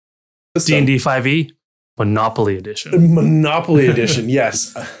D&D 5e, Monopoly Edition. Monopoly Edition,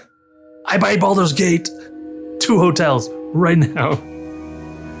 yes. I buy Baldur's Gate 2 hotels right now.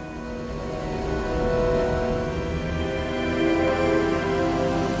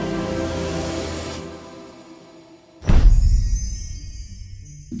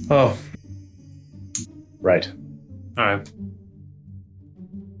 Oh. Right. All right.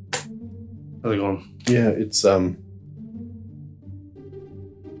 How's it going? Yeah, it's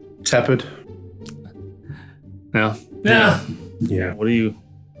tepid. Yeah. Yeah. What do you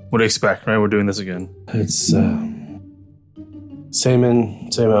expect, right? We're doing this again. It's same in,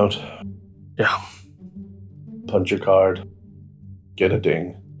 same out. Yeah. Punch your card. Get a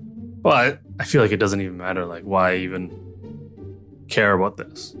ding. Well, I feel like it doesn't even matter. Like, why even care about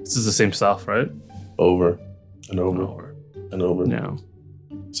this? This is the same stuff, right? Over and over and over. Yeah.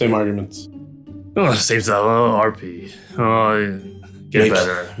 Same arguments. Oh, same stuff. Oh, RP. Oh, get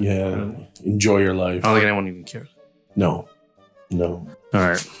better. Yeah. Enjoy your life. I don't think anyone even cares. No. All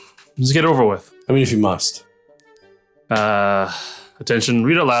right. Just get it over with. I mean, if you must. Attention.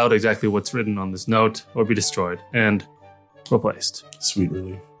 Read aloud exactly what's written on this note or be destroyed and replaced. Sweet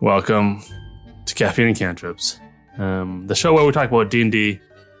relief. Welcome to Caffeine and Cantrips. The show where we talk about D&D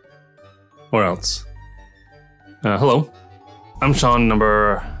or else. Hello. I'm Sean,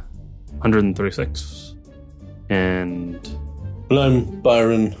 number 136. And I'm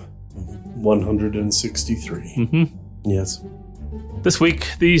Byron, 163. Mm-hmm. Yes. This week,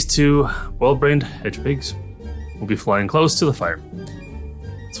 these two well-brained hedgepigs will be flying close to the fire.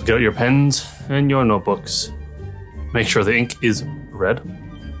 So get out your pens and your notebooks. Make sure the ink is red.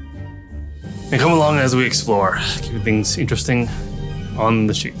 And come along as we explore, keeping things interesting on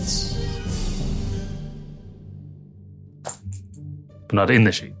the sheets. But not in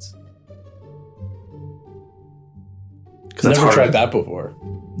the sheets. Because I've never tried that before.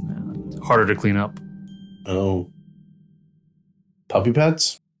 It's harder to clean up. Oh. Puppy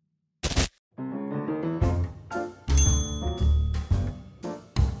pads?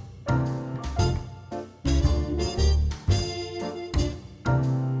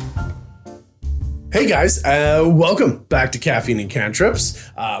 Hey guys, welcome back to Caffeine and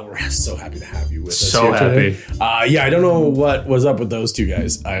Cantrips. We're so happy to have you with us. So happy. Today. Yeah, I don't know what was up with those two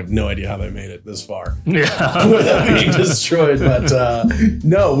guys. I have no idea how they made it this far. Yeah. Without being destroyed. But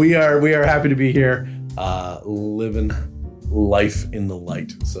no, we are happy to be here, living life in the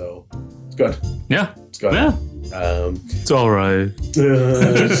light. So it's good. Yeah. It's good. Yeah. It's all right.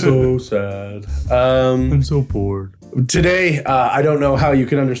 So sad. I'm so bored. Today, I don't know how you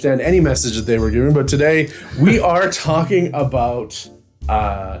can understand any message that they were giving, but today we are talking about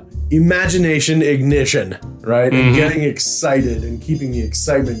imagination ignition, right? And getting excited and keeping the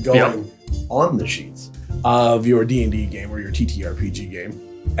excitement going on the sheets of your D&D game or your TTRPG game.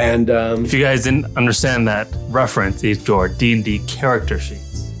 And if you guys didn't understand that reference, it's your D&D character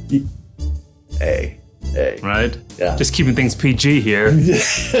sheets. Hey. Right? Yeah. Just keeping things PG here.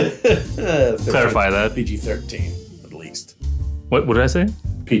 Clarify that. PG-13, at least. What did I say?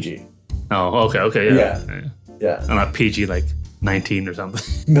 PG. Oh, okay, yeah. Yeah. I'm not PG like 19 or something.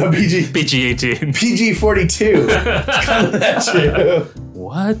 No, PG. PG-18. PG-42. Coming at you.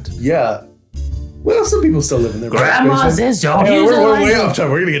 What? Yeah. Well, some people still live in their Grandma says don't use we're way off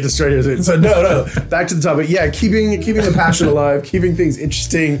topic. We're gonna get destroyed here soon. So no. Back to the topic. Yeah, keeping the passion alive, keeping things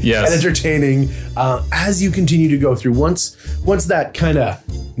interesting and entertaining as you continue to go through. Once that kind of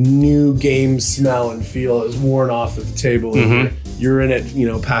new game smell and feel is worn off at the table, and you're in it,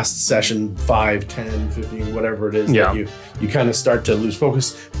 past session 5, 10, 15, whatever it is that you kind of start to lose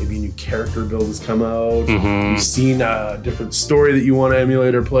focus. Maybe a new character build has come out. You've seen a different story that you want to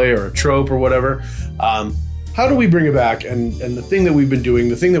emulate or play, or a trope or whatever. How do we bring it back? And the thing that we've been doing,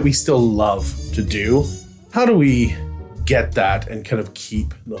 the thing that we still love to do, how do we get that and kind of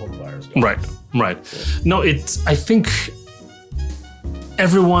keep the home fires going? Right. Yeah. No, I think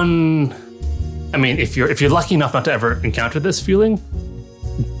everyone, I mean, if you're lucky enough not to ever encounter this feeling,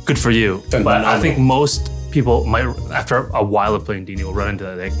 good for you. But I think most people might, after a while of playing D&D, will run into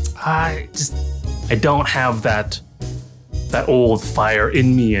that. Like, I don't have that old fire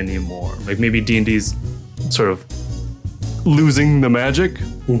in me anymore. Like maybe D&D's sort of losing the magic,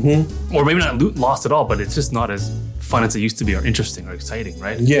 or maybe not lost at all, but it's just not as fun as it used to be, or interesting, or exciting,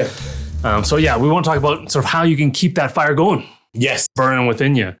 right? Yeah. So we want to talk about sort of how you can keep that fire going. Yes. Burning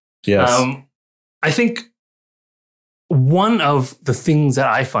within you. Yes. I think one of the things that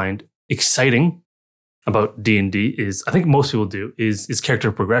I find exciting about D&D is, I think most people do, is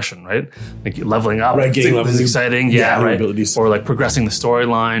character progression, right? Like leveling up. Right, getting this is exciting. Yeah, right. Abilities. Or like progressing the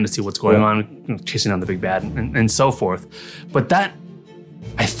storyline to see what's going on, chasing down the big bad and so forth. But that,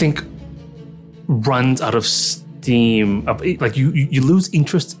 I think, runs out of steam. Like you lose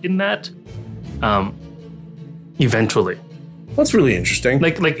interest in that eventually. That's really interesting.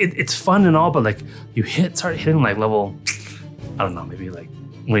 Like it's fun and all, but like you start hitting like level, I don't know, maybe like,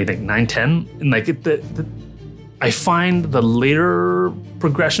 what do you think, 9, 10? And like I find the later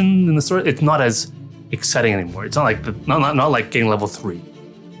progression in the story, it's not as exciting anymore. It's not like not like getting level 3.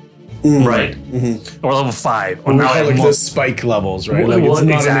 Right? Mm-hmm. Or level 5. Or now like the spike levels, right? Well, it's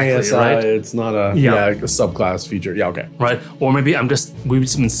not exactly, an ASI, right? It's not a subclass feature. Yeah, okay. Right? Or maybe we've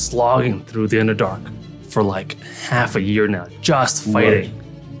just been slogging through the Underdark for like half a year now, just fighting.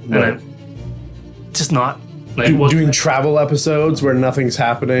 Right. And I'm just not like doing travel episodes where nothing's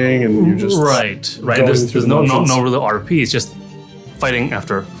happening and you're just right. There's no real RP. It's just fighting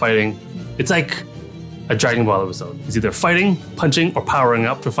after fighting. It's like a Dragon Ball episode. It's either fighting, punching, or powering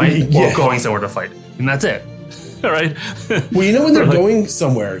up to fight, or going somewhere to fight, and that's it. All right. Well, you know when they're going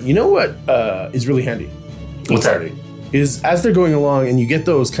somewhere, you know what is really handy? What's that? Is as they're going along and you get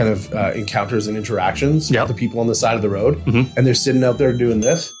those kind of encounters and interactions with the people on the side of the road, and they're sitting out there doing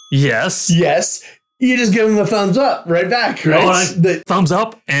this. Yes. You just give them a thumbs up right back, right? Thumbs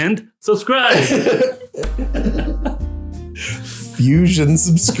up and subscribe. Fusion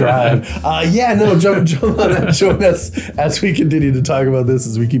subscribe. Join us as we continue to talk about this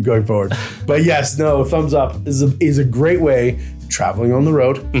as we keep going forward. But yes, thumbs up is a great way traveling on the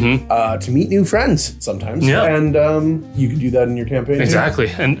road to meet new friends sometimes. Yeah. And you can do that in your campaign. Exactly.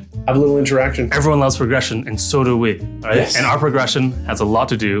 And have a little interaction. Everyone loves progression, and so do we. Right? Yes. And our progression has a lot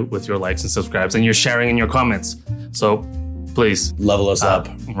to do with your likes and subscribes and your sharing and your comments. So please level us up.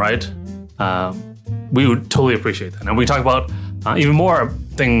 Right? We would totally appreciate that. And we talk about even more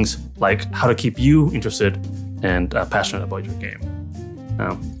things like how to keep you interested and passionate about your game.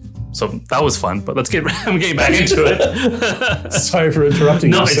 So that was fun, but I'm getting back into it. Sorry for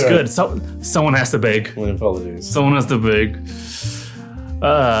interrupting you, No, it's good. So, someone has to beg. My apologies. Someone has to beg.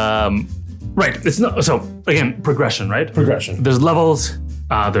 Right. It's not, so again, progression, right? Progression. There's levels,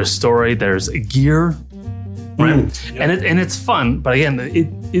 there's story, there's gear, right? And it's fun, but again,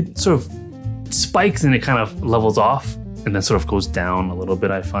 it sort of spikes and it kind of levels off and then sort of goes down a little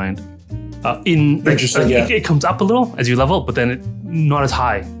bit, I find. Interesting, it comes up a little as you level, but then not as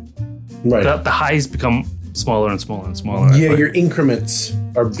high. Right. The highs become smaller and smaller and smaller. Yeah, your increments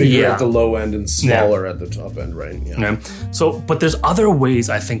are bigger at the low end and smaller at the top end, right? Yeah. So, but there's other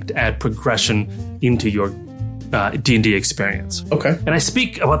ways, I think, to add progression into your D&D experience. Okay. And I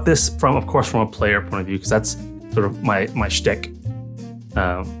speak about this from a player point of view, because that's sort of my shtick.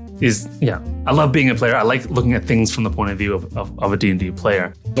 I love being a player. I like looking at things from the point of view of a D&D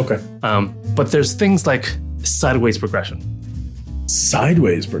player. Okay. But there's things like sideways progression.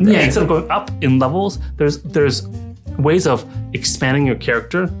 Sideways progression? Yeah, instead of going up in levels, there's ways of expanding your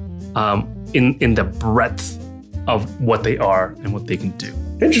character in the breadth of what they are and what they can do.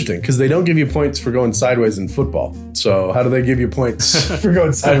 Interesting, because they don't give you points for going sideways in football. So how do they give you points for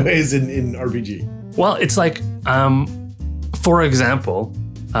going sideways in RPG? Well, it's like, for example,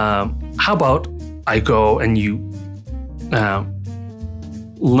 how about I go and you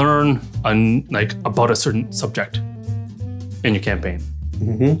learn about a certain subject in your campaign,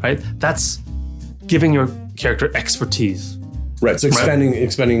 right? That's giving your character expertise. Right, so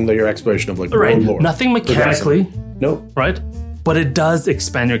expanding your exploration of like right. lore. Nothing mechanically. Nope. Right? But it does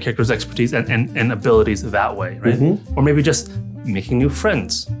expand your character's expertise and abilities that way, right? Or maybe just making new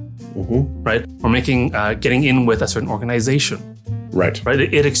friends, right? Or getting in with a certain organization. Right. Right?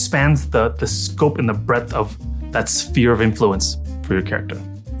 It expands the scope and the breadth of that sphere of influence for your character.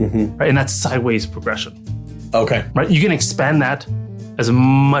 Right? And that's sideways progression. Okay. Right? You can expand that as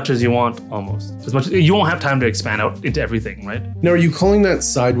much as you want, almost. As much you won't have time to expand out into everything, right? Now, are you calling that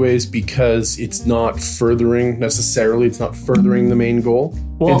sideways because it's not furthering the main goal?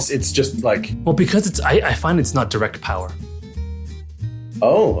 Well, it's just like... Well, because I find it's not direct power.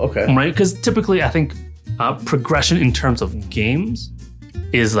 Oh, okay. Right? Because typically I think progression in terms of games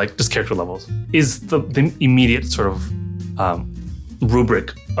is like just character levels, is the immediate sort of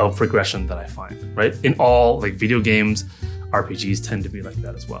rubric of progression that I find, right? In all like video games, RPGs tend to be like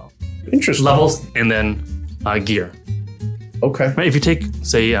that as well. Interesting. Levels and then gear. Okay. Right? If you take,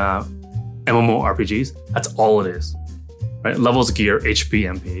 say, MMORPGs, that's all it is. Right? Levels, gear, HP,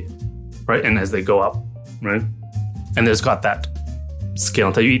 MP. Right? And as they go up, right? And there's got that scale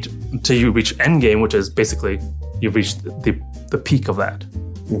until you reach endgame, which is basically you've reached the peak of that.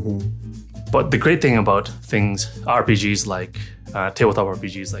 But the great thing about RPGs like tabletop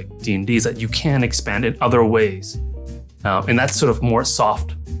RPGs like D&D is that you can expand in other ways. And that's sort of more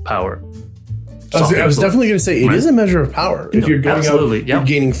soft power. I was definitely going to say it is a measure of power. If you're going out, you're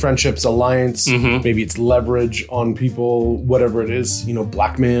gaining friendships, alliance, maybe it's leverage on people, whatever it is,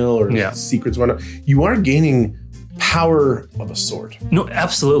 blackmail or secrets, whatnot. You are gaining power of a sort. No,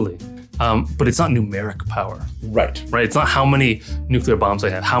 absolutely. But it's not numeric power. Right. It's not how many nuclear bombs I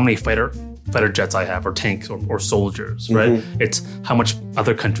have, how many fighter jets I have, or tanks or soldiers, right? It's how much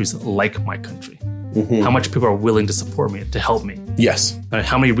other countries like my country. How much people are willing to support me, to help me. Yes. Right?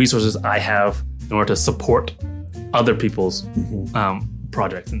 How many resources I have in order to support other people's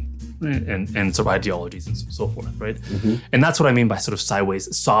projects and sort of ideologies and so forth, right? And that's what I mean by sort of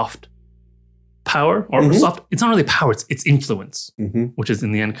sideways soft power, or soft. It's not really power; it's influence, which is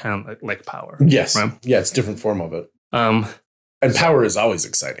in the end kind of like power. Yes, right? Yeah, it's a different form of it. And power is always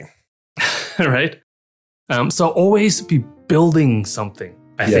exciting, right? So always be building something.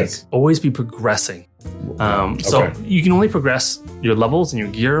 I think always be progressing. So you can only progress your levels and your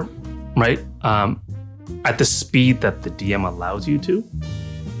gear, right? At the speed that the DM allows you to.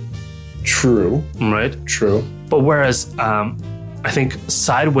 True. Right? True. But whereas I think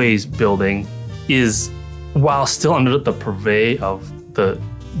sideways building is, while still under the purvey of the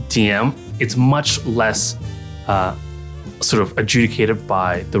DM, it's much less sort of adjudicated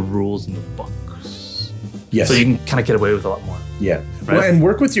by the rules in the books. Yes. So you can kind of get away with a lot more. Yeah. Right? Well, and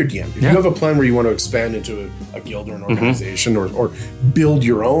work with your DM. If you have a plan where you want to expand into a guild or an organization or build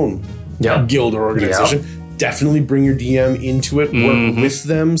your own guild or organization, definitely bring your DM into it, work with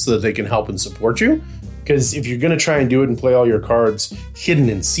them so that they can help and support you. Because if you're going to try and do it and play all your cards hidden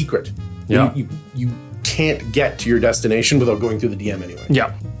in secret, you can't get to your destination without going through the DM anyway.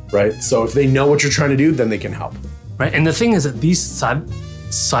 Yeah. Right? So if they know what you're trying to do, then they can help. Right. And the thing is that these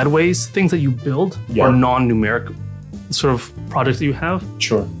sideways things that you build are non-numeric sort of projects that you have.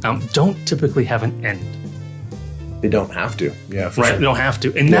 Sure. Don't typically have an end. They don't have to. Yeah, for right. sure. They don't have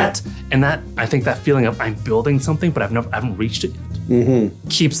to. And that I think that feeling of I'm building something, but I haven't reached it yet,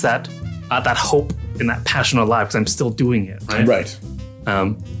 keeps that hope and that passion alive because I'm still doing it. Right.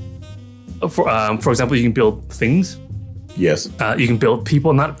 For example, you can build things. Yes. You can build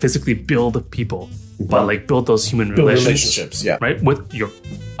people, not physically build people, but like build those human relationships. Yeah. Right. With your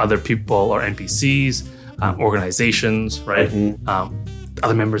other people or NPCs, organizations, right?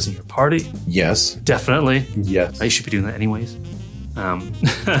 Other members in your party. Yes. Definitely. Yes. You should be doing that anyways.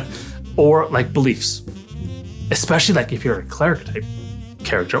 Or like beliefs, especially like if you're a cleric type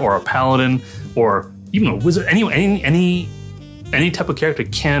character or a paladin or even a wizard. Any type of character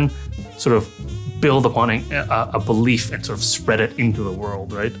can sort of build upon a belief and sort of spread it into the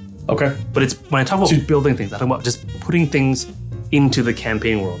world, right? Okay. But it's when I talk about building things, I talk about just putting things into the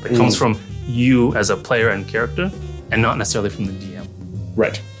campaign world that comes from you as a player and character, and not necessarily from the DM.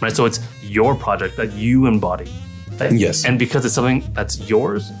 Right. So it's your project that you embody. Right? Yes. And because it's something that's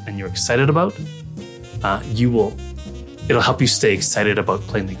yours and you're excited about, it'll help you stay excited about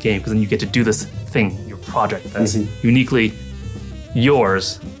playing the game, because then you get to do this thing, your project that's uniquely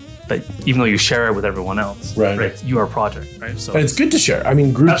yours, that even though you share it with everyone else, right? Your project, right? So, and it's good to share. I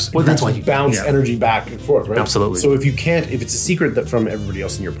mean, groups that's why you bounce energy back and forth, right? Absolutely. So if it's a secret that from everybody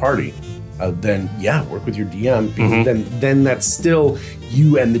else in your party, then work with your DM, because then that's still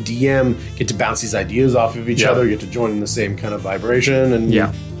you and the DM get to bounce these ideas off of each other, get to join in the same kind of vibration and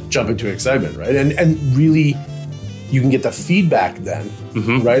jump into excitement, right? And really, you can get the feedback then,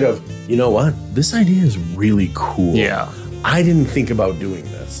 right? Of, you know what, this idea is really cool. Yeah. I didn't think about doing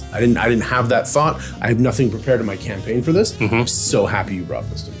this. I didn't have that thought. I have nothing prepared in my campaign for this. I'm so happy you brought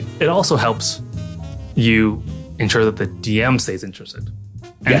this to me. It also helps you ensure that the DM stays interested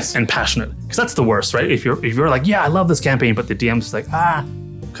and passionate, because that's the worst, right? If you're like, I love this campaign, but the DM's like,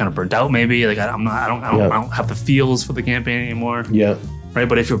 kind of burnt out maybe. Like I don't have the feels for the campaign anymore. Yeah. Right.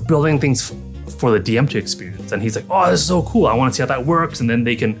 But if you're building things for the DM to experience, and he's like, oh, this is so cool, I want to see how that works, and then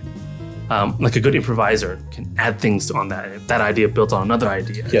they can. Like a good improviser can add things on that. If that idea builds on another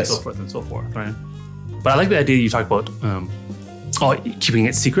idea, and so forth and so forth, right? But I like the idea you talked about, keeping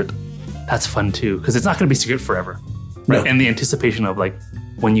it secret. That's fun too, because it's not going to be secret forever, right? No. And the anticipation of like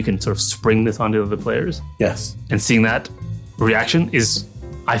when you can sort of spring this onto the players, and seeing that reaction is,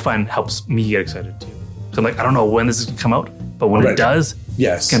 I find, helps me get excited too. So I'm like, I don't know when this is going to come out, but when it does,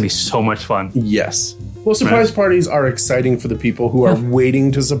 it's going to be so much fun. Yes. Well, surprise parties are exciting for the people who are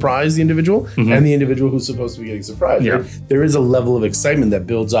waiting to surprise the individual and the individual who's supposed to be getting surprised. Yeah. Right? There is a level of excitement that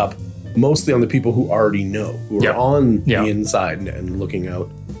builds up mostly on the people who already know, who are on the inside and looking out,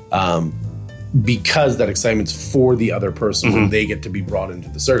 because that excitement's for the other person when they get to be brought into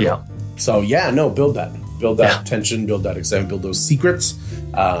the circle. Yeah. So, build that. Build that tension, build that excitement, build those secrets.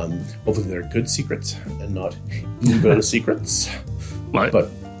 Hopefully they're good secrets and not evil secrets.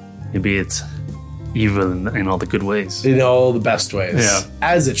 But maybe it's evil in all the good ways. In all the best ways. Yeah.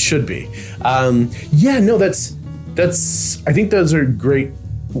 As it should be. That's I think those are great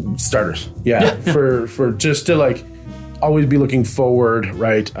starters. Yeah. For just to like always be looking forward,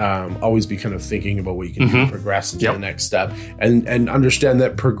 right? Always be kind of thinking about what you can do to progress into the next step, and understand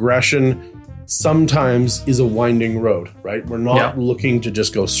that progression sometimes is a winding road, right? We're not looking to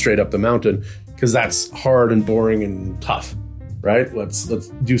just go straight up the mountain, because that's hard and boring and tough, right? Let's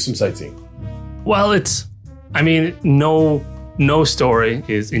do some sightseeing. Well, no story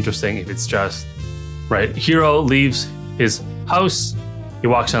is interesting if it's just, right, hero leaves his house, he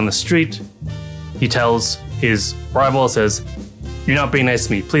walks down the street, he tells his rival, says, "You're not being nice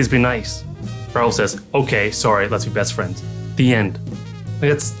to me, please be nice." Rival says, "Okay, sorry, let's be best friends." The end.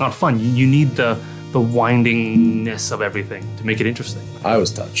 Like, it's not fun. You need the windingness of everything to make it interesting. I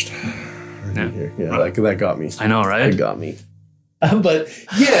was touched. That got me. I know, right? That got me. But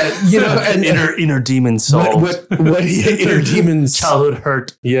yeah, and inner demon solved. What inner demons? Childhood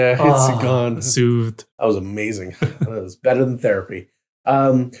hurt. Yeah, it's gone. Soothed. That was amazing. That was better than therapy.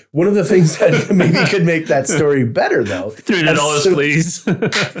 One of the things that maybe could make that story better, though, $300, please.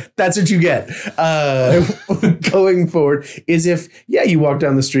 That's what you get. Going forward is if you walk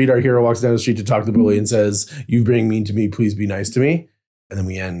down the street, our hero walks down the street to talk to the bully and says, "You bring mean to me, please be nice to me," and then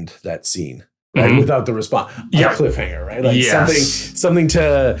we end that scene. Right? Without the response, a cliffhanger, right? Like something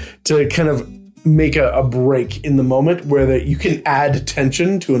to kind of make a break in the moment where that you can add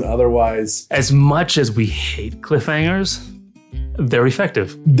tension to an otherwise. As much as we hate cliffhangers, they're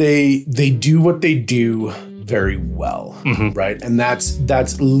effective. They do what they do very well, right? And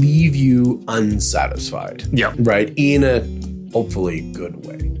that's leave you unsatisfied, right? In a hopefully good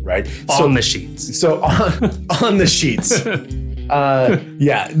way, right? On the sheets. So on the sheets.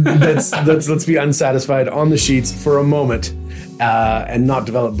 Let's be unsatisfied on the sheets for a moment, and not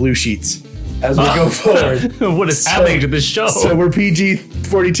develop blue sheets as we go forward. What is happening to this show? So we're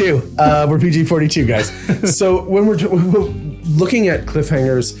PG-42. We're PG-42, guys. So when we're looking at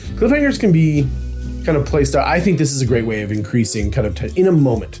cliffhangers can be kind of placed out. I think this is a great way of increasing kind of in a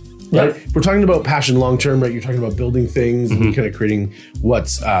moment. Right? Yep. We're talking about passion long term, right? You're talking about building things and kind of creating what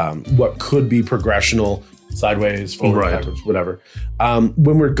could be progressional. Sideways, forward, backwards, whatever.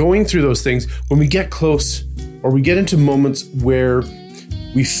 When we're going through those things, when we get close or we get into moments where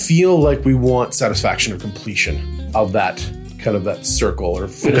we feel like we want satisfaction or completion of that kind of that circle or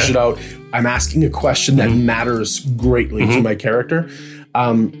finish it out, I'm asking a question that matters greatly to my character.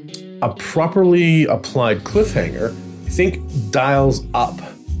 A properly applied cliffhanger, I think, dials up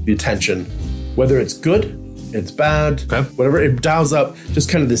the attention, whether it's good, it's bad, whatever. It dials up just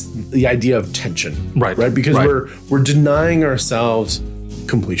kind of the idea of tension, right? Because we're denying ourselves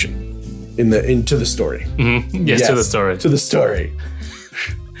completion into the story. Yes, to the story.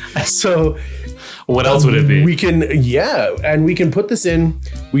 So, what else would it be? We can, and we can put this in.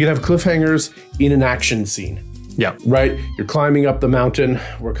 We can have cliffhangers in an action scene. Yeah, right. You're climbing up the mountain.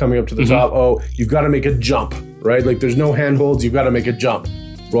 We're coming up to the top. Oh, you've got to make a jump, right? Like there's no handholds. You've got to make a jump.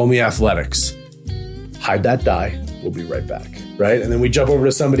 Roll me athletics. Hide that die. We'll be right back, right? And then we jump over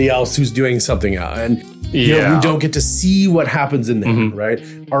to somebody else who's doing something else. And we don't get to see what happens in there, right?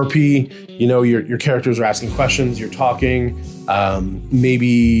 RP, your characters are asking questions, you're talking,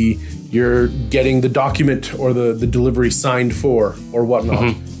 maybe you're getting the document or the delivery signed for or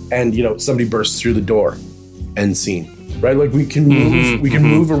whatnot, and somebody bursts through the door, end scene, right? Like we can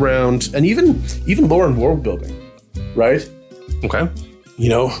move around, and even lore and world building, right? Okay.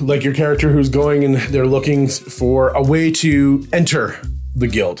 Like your character who's going and they're looking for a way to enter the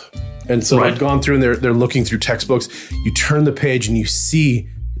guild. And so they've gone through and they're looking through textbooks. You turn the page and you see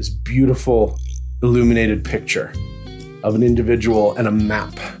this beautiful illuminated picture of an individual and a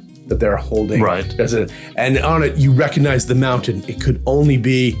map that they're holding. Right. And on it, you recognize the mountain. It could only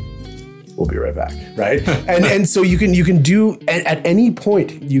be, we'll be right back, right? and so you can do, at any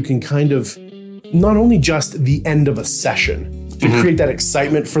point, you can kind of, not only just the end of a session, to create that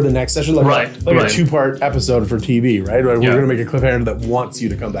excitement for the next session, like a 2-part episode for TV, right? We're going to make a cliffhanger that wants you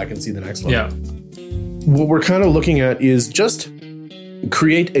to come back and see the next one. Yeah. What we're kind of looking at is just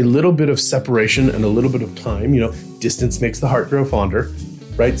create a little bit of separation and a little bit of time. Distance makes the heart grow fonder,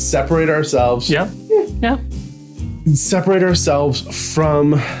 right? Separate ourselves. Separate ourselves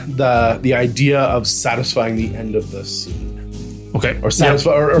from the idea of satisfying the end of the scene. Okay. Or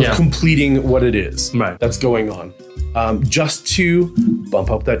completing what it is that's going on. Just to bump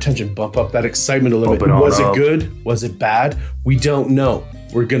up that tension, bump up that excitement a little bit. Was it good? Was it bad? We don't know.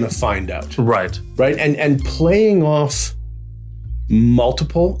 We're going to find out. Right. And playing off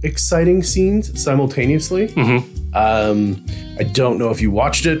multiple exciting scenes simultaneously. I don't know if you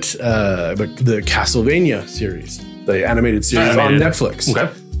watched it, but the Castlevania series, the animated series on Netflix.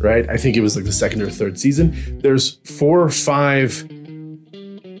 Okay. Right? I think it was like the second or third season. There's 4 or 5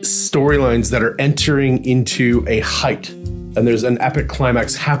 storylines that are entering into a height. And there's an epic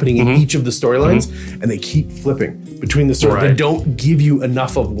climax happening in each of the storylines. And they keep flipping between the stories. Right. They don't give you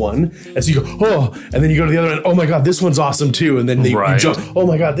enough of one. And so you go, oh, and then you go to the other end. Oh my God, this one's awesome too. And then you jump, oh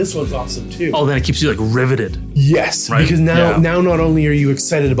my God, this one's awesome too. Oh, then it keeps you like riveted. Yes. Right? Because now not only are you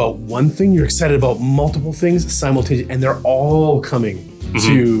excited about one thing, you're excited about multiple things simultaneously. And they're all coming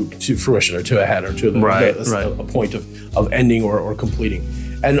to fruition or to a head or to a point of ending or completing.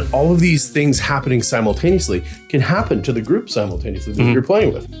 And all of these things happening simultaneously can happen to the group simultaneously that you're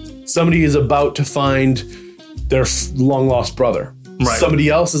playing with. Somebody is about to find their long lost brother. Right. Somebody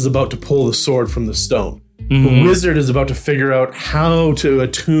else is about to pull the sword from the stone. The wizard is about to figure out how to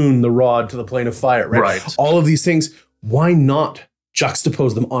attune the rod to the plane of fire. Right. All of these things, why not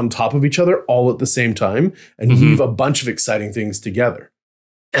juxtapose them on top of each other all at the same time and weave a bunch of exciting things together?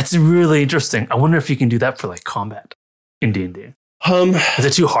 That's really interesting. I wonder if you can do that for like combat in D&D. Is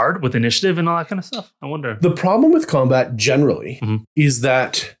it too hard with initiative and all that kind of stuff? I wonder. The problem with combat generally is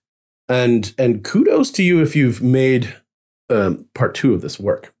that, and kudos to you if you've made part 2 of this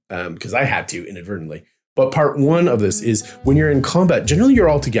work, because I had to inadvertently. But part 1 of this is when you're in combat, generally you're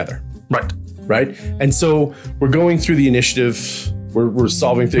all together. Right. And so we're going through the initiative. We're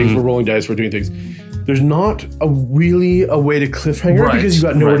solving things. We're rolling dice. We're doing things. There's not really a way to cliffhanger because you've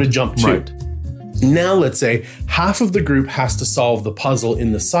got nowhere to jump to. Right. Now, let's say half of the group has to solve the puzzle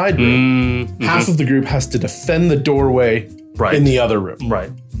in the side room. Half of the group has to defend the doorway in the other room.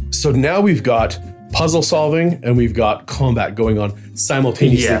 Right. So now we've got puzzle solving and we've got combat going on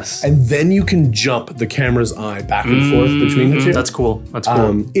simultaneously. Yes. And then you can jump the camera's eye back and forth between the two. That's cool. That's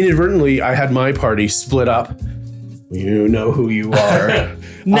cool. Inadvertently, I had my party split up. You know who you are.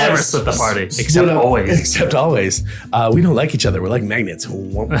 Never split the party, except always. Except always. We don't like each other. We're like magnets.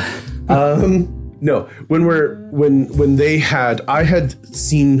 No, I had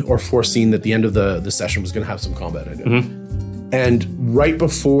seen or foreseen that the end of the session was going to have some combat in it. And right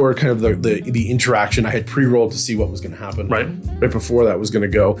before kind of the interaction, I had pre-rolled to see what was going to happen. Right before that was going to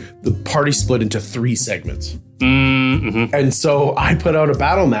go, the party split into 3 segments. And so I put out a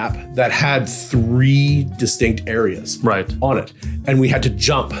battle map that had 3 distinct areas on it. And we had to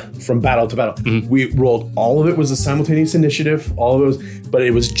jump from battle to battle. We rolled, all of it was a simultaneous initiative, all of those, but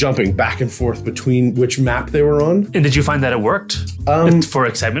it was jumping back and forth between which map they were on. And did you find that it worked for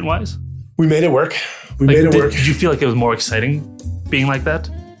excitement wise? We made it work. Did you feel like it was more exciting being like that?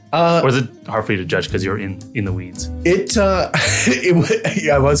 Or is it hard for you to judge because you're in the weeds?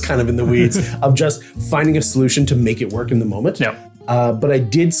 I was kind of in the weeds of just finding a solution to make it work in the moment. Yeah. But I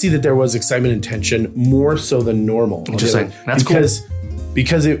did see that there was excitement and tension more so than normal. Interesting. That's cool.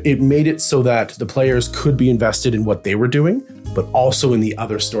 Because it made it so that the players could be invested in what they were doing, but also in the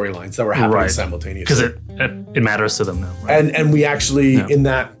other storylines that were happening simultaneously. Because it matters to them now. Right? And we actually, in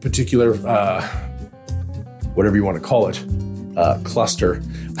that particular, whatever you want to call it, cluster,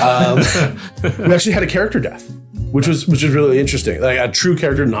 we actually had a character death, which was really interesting. Like a true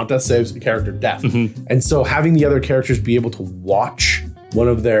character, not death saves, a character death. And so having the other characters be able to watch one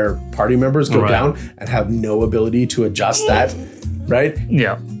of their party members go down and have no ability to adjust that,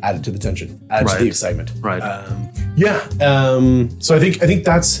 added to the tension, added to the excitement. So I think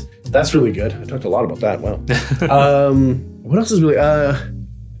that's really good. I talked a lot about that. Wow. What else is really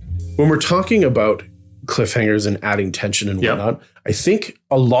when we're talking about cliffhangers and adding tension and whatnot, I think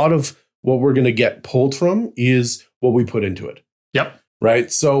a lot of what we're going to get pulled from is what we put into it.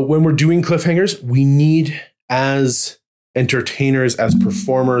 Right. So when we're doing cliffhangers, we need, as entertainers, as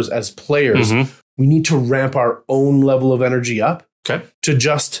performers, as players, we need to ramp our own level of energy up to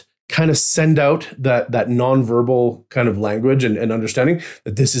just kind of send out that nonverbal kind of language and understanding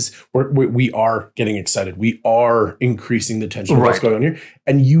that this is we are getting excited. We are increasing the tension of what's going on here.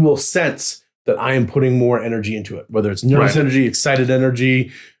 And you will sense that I am putting more energy into it, whether it's nervous energy, excited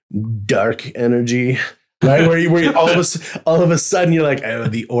energy, dark energy, right? where all of a sudden you're like, oh,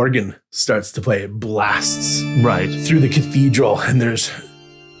 the organ starts to play. It blasts through the cathedral and there's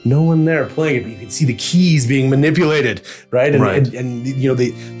no one there playing it, but you can see the keys being manipulated, right? And you know,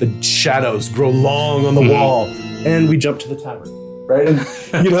 the shadows grow long on the wall, and we jump to the tavern, right?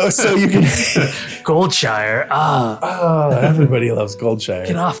 And you know, so you can Goldshire. Everybody loves Goldshire.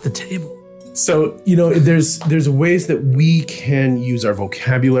 Get off the table. So, you know, there's ways that we can use our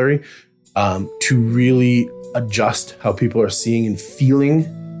vocabulary to really adjust how people are seeing and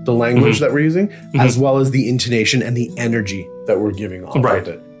feeling the language that we're using, as well as the intonation and the energy that we're giving off of it.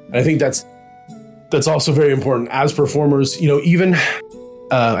 And I think that's also very important as performers. Even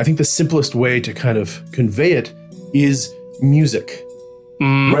I think the simplest way to kind of convey it is music,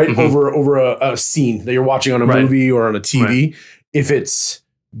 right? Over a scene that you're watching on a movie or on a TV. If it's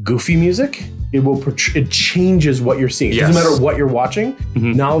goofy music, it changes what you're seeing. It doesn't matter what you're watching.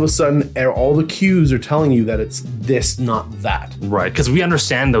 Now all of a sudden, all the cues are telling you that it's this, not that. Right, because we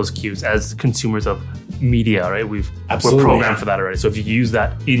understand those cues as consumers of media, right? We're programmed for that already. So if you use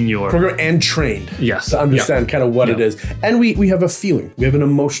that in your program and trained, to understand kind of what it is, and we have a feeling, we have an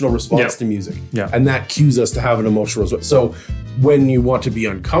emotional response to music, and that cues us to have an emotional response. So when you want to be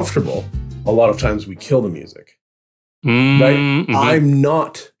uncomfortable, a lot of times we kill the music. Right? I'm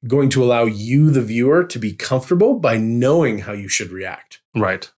not going to allow you, the viewer, to be comfortable by knowing how you should react.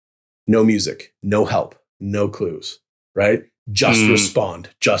 Right. No music, no help, no clues, right? Just respond,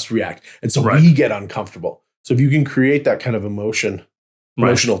 just react. And so we get uncomfortable. So if you can create that kind of emotional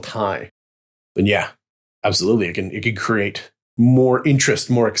tie, then absolutely. It can create more interest,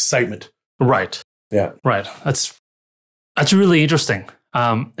 more excitement. Right. Yeah. Right. That's really interesting.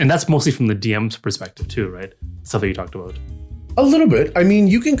 And that's mostly from the DM's perspective too, right? Stuff that you talked about. A little bit. I mean,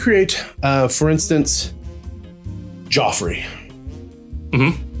 you can create, for instance, Joffrey.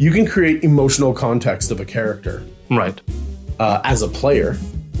 You can create emotional context of a character. Right. As a player,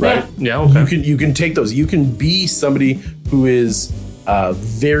 right? Yeah, okay. You can take those. You can be somebody who is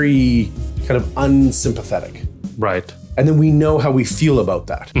very kind of unsympathetic. Right. And then we know how we feel about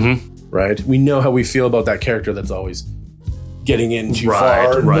that. Right? We know how we feel about that character that's always getting in too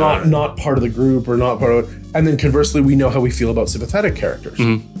far, not part of the group or not part of it. And then conversely, we know how we feel about sympathetic characters,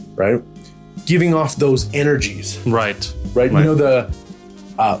 right? Giving off those energies. Right.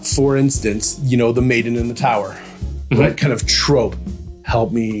 For instance, the maiden in the tower, right? Kind of trope.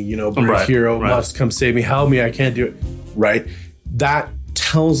 Help me, brave hero must come save me. Help me, I can't do it. Right? That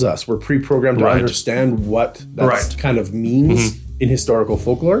tells us we're pre-programmed to understand what that kind of means in historical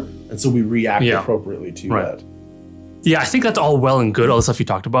folklore. And so we react appropriately to that. Yeah, I think that's all well and good, all the stuff you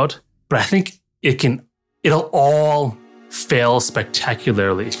talked about. But I think it'll all fail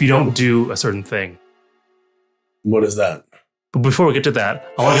spectacularly if you don't do a certain thing. What is that? But before we get to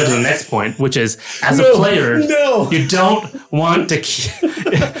that, I want to get to the next point, which is, as a player, you don't want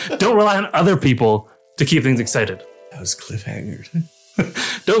to don't rely on other people to keep things excited. That was cliffhanger.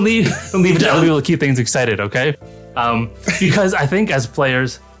 Don't leave it to other people to keep things excited, okay? Because I think as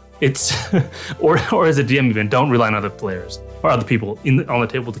players, it's or as a DM even, don't rely on other players or other people on the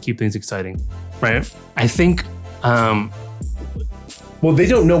table to keep things exciting, right? I think. Well, they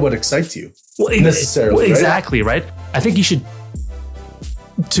don't know what excites you necessarily. Well, exactly, right? I think you should,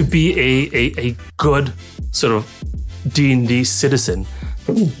 to be a good sort of D&D citizen,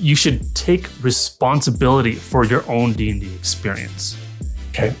 you should take responsibility for your own D&D experience.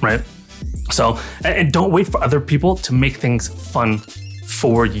 Okay. Right? So, and don't wait for other people to make things fun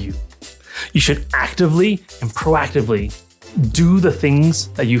for you. You should actively and proactively do the things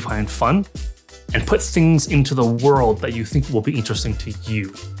that you find fun and put things into the world that you think will be interesting to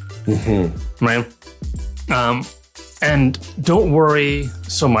you. Right? And don't worry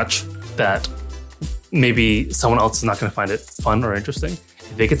so much that maybe someone else is not going to find it fun or interesting.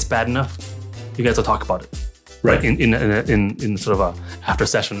 If it gets bad enough, you guys will talk about it. Right? In sort of a after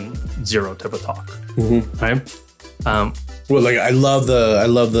session 0 type of talk. Right? Well, like I love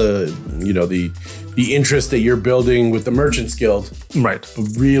the the interest that you're building with the Merchants Guild. Right. But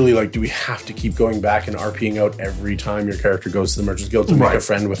really, like, do we have to keep going back and RPing out every time your character goes to the Merchants Guild to make a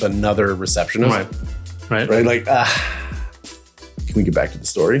friend with another receptionist? Right. Like, can we get back to the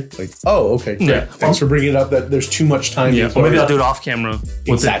story? Like, oh, okay, great. Yeah. Thanks for bringing it up. That there's too much time. Yeah. Or maybe I'll do it off camera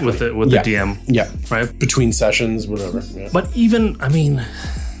with the DM. Yeah. Right. Between sessions, whatever. Yeah. But even, I mean,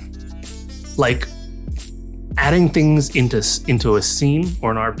 like, adding things into a scene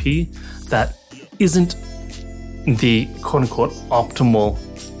or an RP that isn't the quote-unquote optimal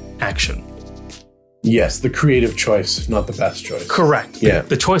action. Yes, the creative choice, not the best choice. Correct. Yeah.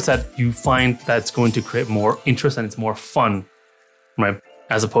 The choice that you find that's going to create more interest and it's more fun, right?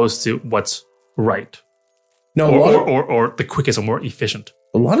 As opposed to what's right. No, or the quickest or more efficient.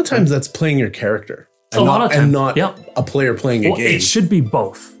 A lot of times that's playing your character. And not a player playing a game. It should be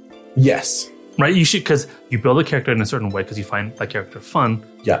both. Yes. Right? You should, because you build a character in a certain way because you find that character fun.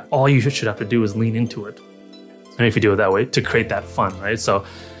 Yeah. All you should have to do is lean into it. And if you do it that way, to create that fun, right? So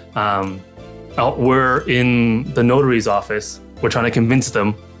we're in the notary's office. We're trying to convince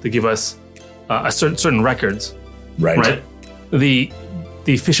them to give us a certain records. Right? The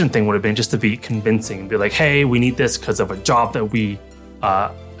efficient thing would have been just to be convincing and be like, hey, we need this because of a job that we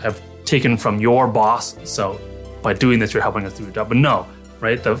have taken from your boss. So by doing this, you're helping us do your job. But no,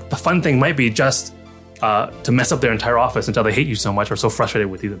 right? The fun thing might be just to mess up their entire office until they hate you so much or so frustrated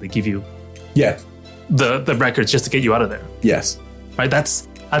with you that they give you the records just to get you out of there. Yes. Right? That's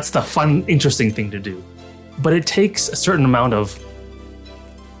the fun, interesting thing to do. But it takes a certain amount of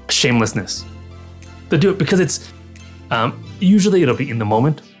shamelessness to do it, because it's usually it'll be in the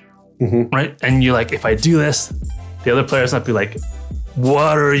moment, right? And you're like, if I do this, the other players might be like,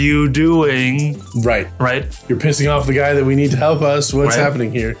 what are you doing? Right. You're pissing off the guy that we need to help us. What's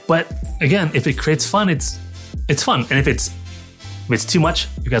happening here? But again, if it creates fun, it's fun. And if it's too much,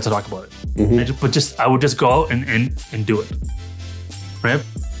 you got to talk about it. I would just go out and do it, right?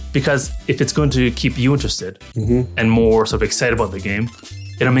 Because if it's going to keep you interested and more sort of excited about the game,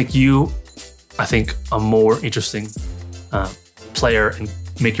 it'll make you, I think, a more interesting player and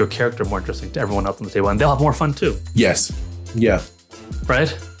make your character more interesting to everyone else on the table. And they'll have more fun too. Yes. Yeah. Right?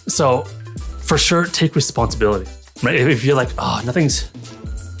 So for sure, take responsibility, right? If you're like, oh, nothing's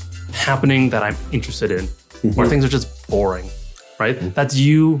happening that I'm interested in, or things are just boring, right? That's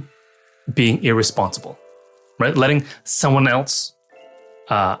you being irresponsible, right? Letting someone else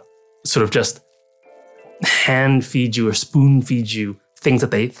sort of just hand feed you or spoon feed you things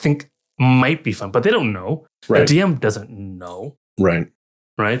that they think might be fun, but they don't know. Right. The DM doesn't know. Right.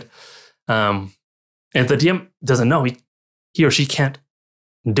 And if the DM doesn't know, he or she can't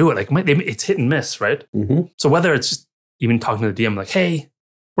do it. Like it's hit and miss, right? So whether it's just even talking to the DM, like, hey,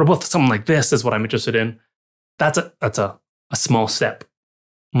 what about something like this is what I'm interested in. That's a small step,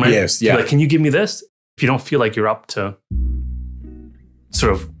 right? Yes. Yeah. Like, can you give me this? If you don't feel like you're up to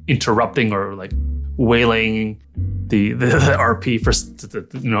sort of interrupting or like waylaying the RP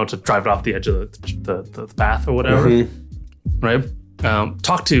to drive it off the edge of the path or whatever, right?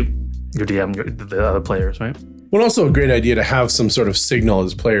 Talk to your DM, the other players, right? Well, also a great idea to have some sort of signal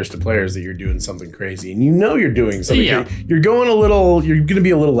as players to players that you're doing something crazy, and you're doing something. Yeah. You're going you're going to be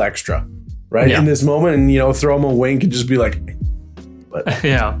a little extra, right? In this moment, and throw them a wink and just be like, but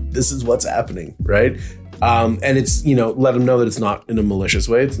this is what's happening, right? And it's, let them know that it's not in a malicious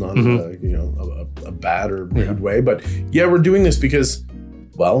way. It's not, a bad or rude way. But we're doing this because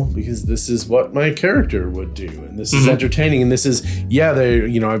this is what my character would do. And this is entertaining. And this is,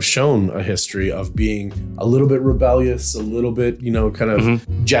 I've shown a history of being a little bit rebellious, a little bit, kind of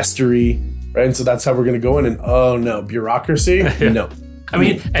gestury, right? And so that's how we're going to go in. And oh no, bureaucracy? No. I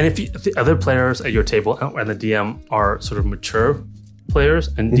mean, and if the other players at your table and the DM are sort of mature players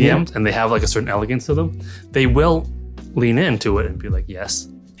and DMs, and they have like a certain elegance to them, they will lean into it and be like, yes,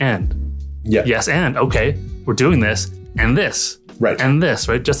 and okay, we're doing this and this, right, and this,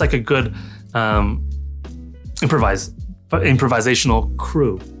 right, just like a good improvisational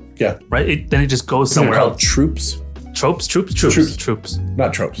crew, right. Then it just goes somewhere else. Troops,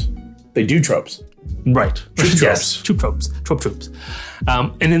 not tropes. They do tropes, right? Yes, troops.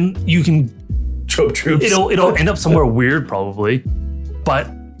 And then you can troops. It'll end up somewhere weird probably.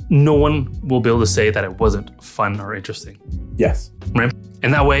 But no one will be able to say that it wasn't fun or interesting. Yes. Right?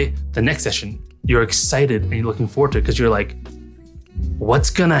 And that way, the next session, you're excited and you're looking forward to it because you're like,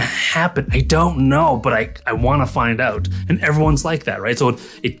 what's going to happen? I don't know, but I want to find out. And everyone's like that, right? So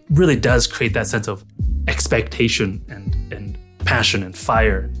it really does create that sense of expectation and passion and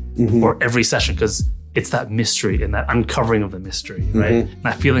fire for every session, because it's that mystery and that uncovering of the mystery, right? And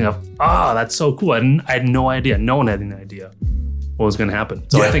that feeling of, that's so cool. I had no idea. No one had any idea what was going to happen.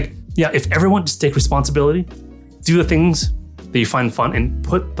 So I think, if everyone just take responsibility, do the things that you find fun, and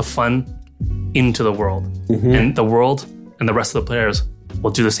put the fun into the world, and the world and the rest of the players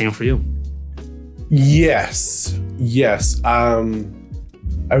will do the same for you. Yes.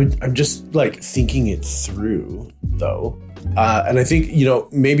 I'm just like thinking it through though. And I think,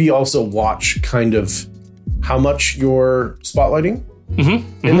 maybe also watch kind of how much you're spotlighting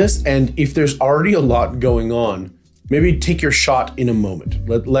in this. And if there's already a lot going on, maybe take your shot in a moment.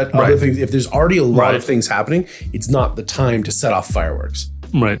 Let other things, if there's already a lot of things happening, it's not the time to set off fireworks.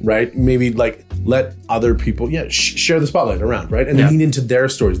 Right. Maybe like let other people, share the spotlight around, right? And lean into their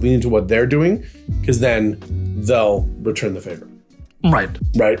stories, lean into what they're doing, because then they'll return the favor. Right.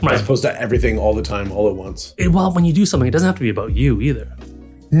 As opposed to everything all the time, all at once. Well, when you do something, it doesn't have to be about you either.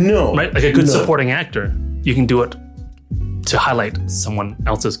 No. Right? Like a good supporting actor, you can do it to highlight someone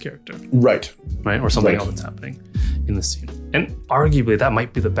else's character. Right. Or something else that's happening in the scene. And arguably, that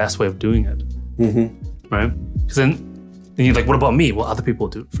might be the best way of doing it. Right? Because then you're like, what about me? Well, other people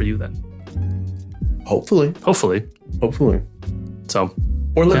will do it for you then. Hopefully. So.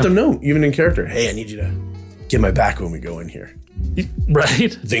 Or let them know, even in character. Hey, I need you to get my back when we go in here.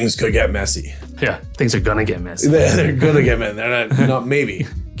 Right? Things could get messy. Yeah, things are gonna get messy. They're gonna get messy. They're not maybe.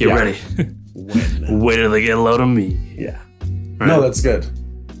 Get ready. Wait till they get a load of me. Yeah. Right? No, that's good.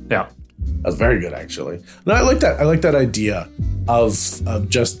 Yeah. That's very good, actually. No, I like that. I like that idea of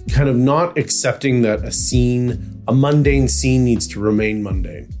just kind of not accepting that a mundane scene needs to remain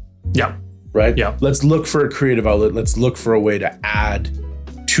mundane. Yeah. Right? Yeah. Let's look for a creative outlet. Let's look for a way to add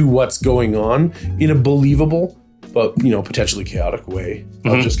to what's going on in a believable, but, potentially chaotic way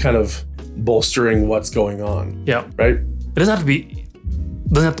of just kind of bolstering what's going on. Yeah. Right? It doesn't have to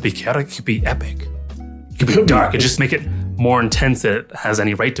be chaotic. It could be epic. It could be dark. It just make it more intense than it has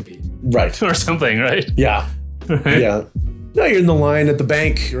any right to be. Right. Or something, right? Yeah. Right? Yeah. No, you're in the line at the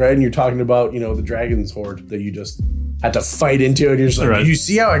bank, right? And you're talking about, the dragon's horde that you just had to fight into. And you're just like, right. You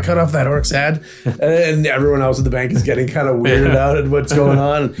see how I cut off that orc's head? And everyone else at the bank is getting kind of weirded out at what's going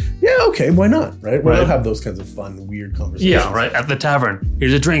on. And, yeah, okay, why not, right? Why not have those kinds of fun, weird conversations? Yeah, right. At the tavern.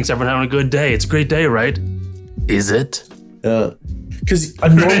 Here's the drinks. Everyone having a good day. It's a great day, right? Is it? Because a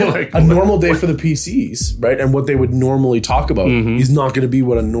normal day for the PCs, right? And what they would normally talk about is not going to be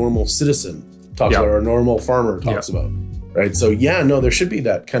what a normal citizen talks about or a normal farmer talks about. Right. So, there should be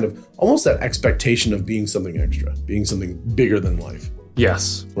that kind of almost that expectation of being something extra, being something bigger than life.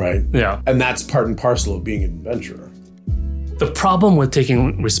 Yes. Right. Yeah. And that's part and parcel of being an adventurer. The problem with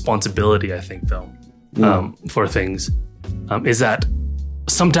taking responsibility, I think, though, for things is that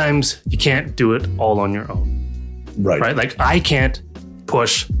sometimes you can't do it all on your own. Right. Right. Like I can't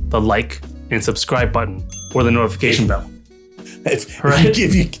push the like and subscribe button or the notification bell. Right.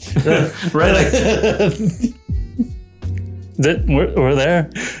 We're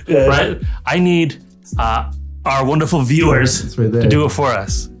there, right? I need our wonderful viewers to do it for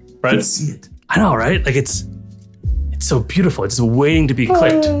us, right? Let's see it. I know, right? Like it's so beautiful. It's just waiting to be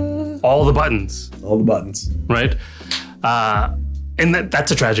clicked. All the buttons, right? And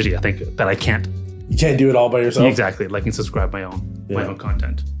that's a tragedy. I think that I can't. You can't do it all by yourself. Exactly. Like and subscribe my own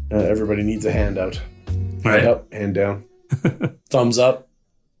content. Everybody needs a handout. Right. Hand up, hand down. Thumbs up.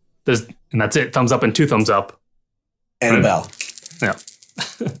 And that's it. Thumbs up and 2 thumbs up. And a bell. Yeah.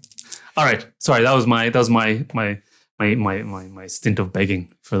 All right. Sorry, that was my stint of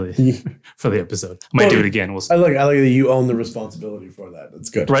begging for the episode. I might do it again. I like that you own the responsibility for that. That's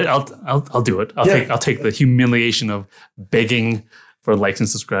good. Right. I'll do it. I'll take the humiliation of begging for likes and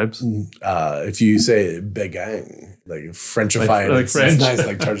subscribes. If you say begging, like Frenchify it, like French. It's nice,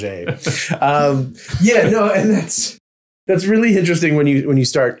 like Target. And that's really interesting when you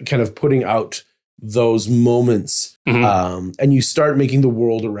start kind of putting out those moments and you start making the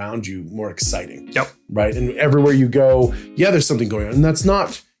world around you more exciting. Yep. Right. And everywhere you go, there's something going on. And that's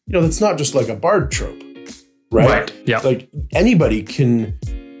not just like a bard trope. Right. Yeah. Like anybody can.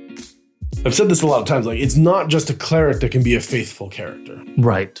 I've said this a lot of times. Like it's not just a cleric that can be a faithful character.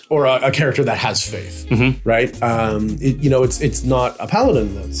 Right. Or a character that has faith. Right. It's not a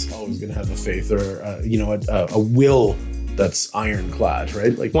paladin that's always going to have the faith or, a will that's ironclad,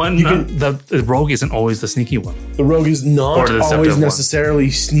 right? Like the rogue isn't always the sneaky one. The rogue is not always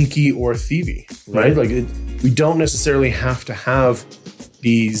necessarily sneaky or thievy, right? Like we don't necessarily have to have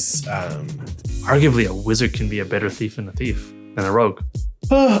these. Arguably, a wizard can be a better thief than a rogue.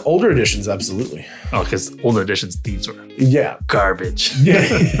 Older editions, absolutely. Oh, because older editions thieves were garbage.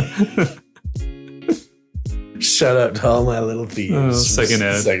 Yeah. Shout out to all my little thieves. Second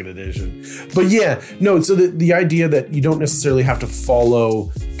edition. But so the idea that you don't necessarily have to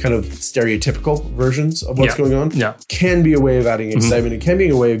follow kind of stereotypical versions of what's going on can be a way of adding excitement. It can be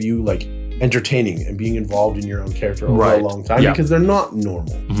a way of you like entertaining and being involved in your own character over a long time because they're not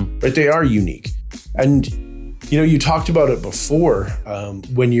normal, right? They are unique. And, you talked about it before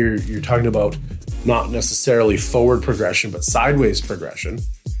when you're talking about not necessarily forward progression, but sideways progression,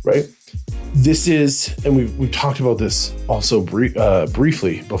 right? This is, and we've talked about this also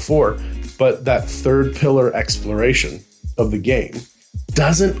briefly before, but that third pillar exploration of the game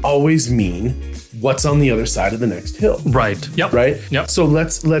doesn't always mean what's on the other side of the next hill. Right. Yep. Right. Yep. So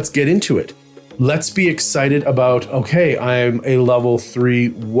let's get into it. Let's be excited about, okay, I'm a level 3,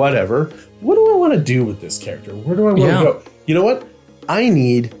 whatever. What do I want to do with this character? Where do I want to go? You know what? I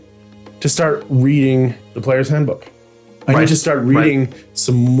need to start reading the player's handbook. I need to start reading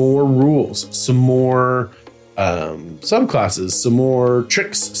some more rules, some more subclasses, some more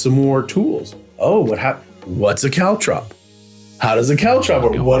tricks, some more tools. Oh, what's a caltrop? How does a caltrop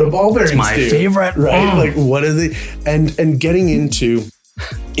work? What do ball bearings do? It's my favorite. Right? Like, what are they? And getting into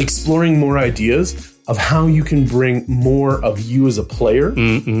exploring more ideas of how you can bring more of you as a player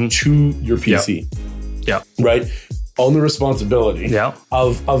to your PC. Yeah. Right? Own the responsibility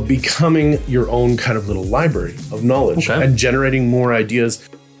of becoming your own kind of little library of knowledge and generating more ideas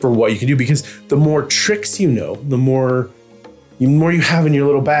for what you can do. Because the more tricks the more the more you have in your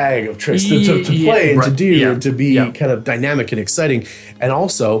little bag of tricks to play and to do and to be kind of dynamic and exciting. And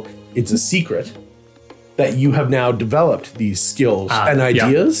also, it's a secret that you have now developed these skills and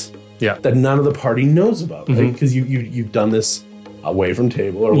ideas that none of the party knows about, right? Because you've done this away from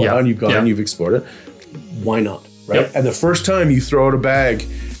table or whatnot, and you've gone and you've explored it. Why not, right? And the first time you throw out a bag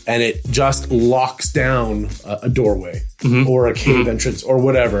and it just locks down a doorway or a cave entrance or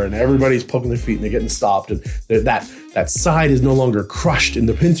whatever, and everybody's poking their feet and they're getting stopped, and that side is no longer crushed in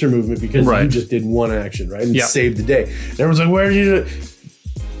the pincer movement because you just did one action, right? And saved the day. And everyone's like, where did you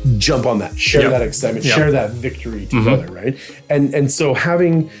jump on that? Share that excitement, share that victory together, right? And so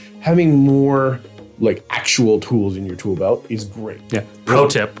having more like actual tools in your tool belt is great. Yeah. Pro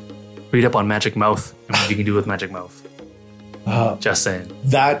tip, read up on Magic Mouth and what you can do with Magic Mouth. Just saying.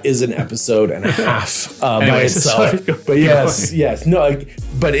 That is an episode and a half by itself. But yes. No,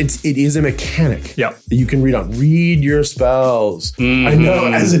 but it is a mechanic that you can read on. Read your spells. I know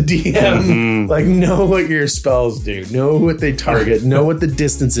as a DM, like know what your spells do. Know what they target. Know what the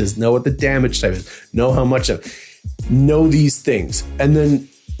distance is. Know what the damage type is. Know how much of. Know these things. And then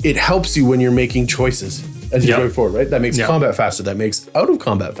it helps you when you're making choices as you're going forward, right? That makes combat faster. That makes out of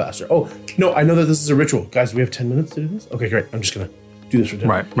combat faster. Oh, no, I know that this is a ritual. Guys, we have 10 minutes to do this? Okay, great. I'm just going to do this for 10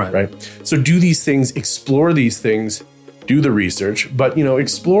 minutes. Right. So do these things, explore these things, do the research, but,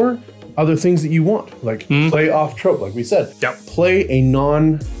 explore other things that you want. Like play off trope, like we said. Play a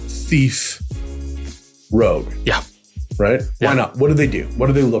non-thief rogue. Right? Why not? What do they do? What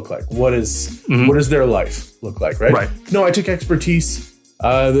do they look like? What does their life look like, right? No, I took expertise.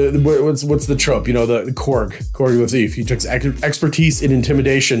 What's the trope? The Korg the thief. He took expertise in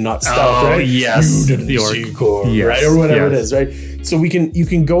intimidation, not stealth, right? Yes. You didn't see Korg, right? Or whatever it is, right? So you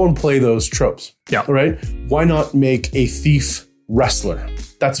can go and play those tropes. Right? Why not make a thief wrestler?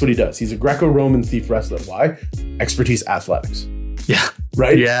 That's what he does. He's a Greco-Roman thief wrestler. Why? Expertise athletics.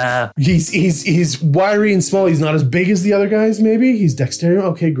 Right? He's wiry and small. He's not as big as the other guys, maybe. He's dexterous.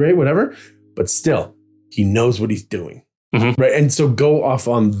 Okay, great, whatever. But still, he knows what he's doing. Right. And so go off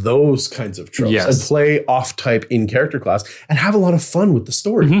on those kinds of tropes and play off type in character class and have a lot of fun with the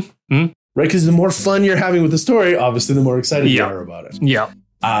story. Right. Because the more fun you're having with the story, obviously, the more excited you are about it.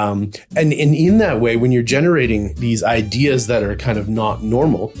 And in that way, when you're generating these ideas that are kind of not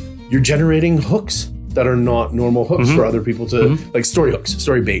normal, you're generating hooks that are not normal hooks for other people to like story hooks,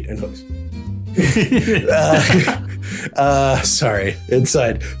 story bait and hooks. Sorry,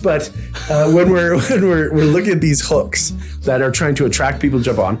 inside. But when we're looking at these hooks that are trying to attract people to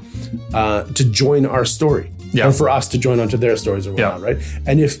jump on, to join our story, and for us to join onto their stories or whatnot, right?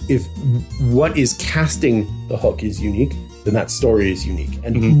 And if what is casting the hook is unique, then that story is unique,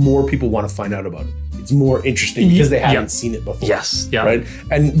 and more people want to find out about it. It's more interesting because they haven't seen it before. Right?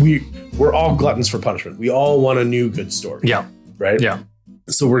 And we're all gluttons for punishment. We all want a new good story. Right?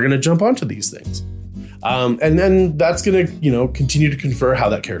 So we're going to jump onto these things. And then that's going to, continue to confer how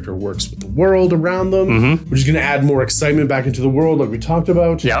that character works with the world around them, which is going to add more excitement back into the world like we talked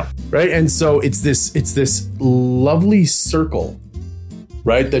about. Right? And so it's this lovely circle,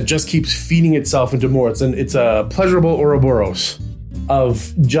 right, that just keeps feeding itself into more. It's a pleasurable Ouroboros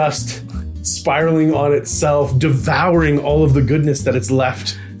of just spiraling on itself, devouring all of the goodness that it's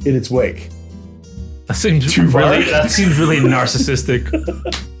left in its wake. That seems really narcissistic.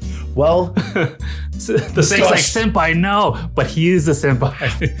 Well, the thing's like, senpai, no, but he is a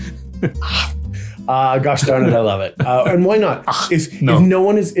senpai. Gosh darn it, I love it. And why not? If no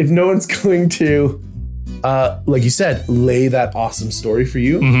one's going to, like you said, lay that awesome story for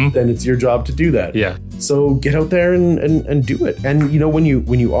you, then it's your job to do that. So get out there and do it. And when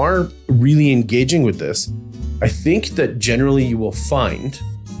you are really engaging with this, I think that generally you will find,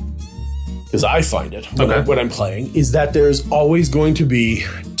 because I find it when I'm playing, is that there's always going to be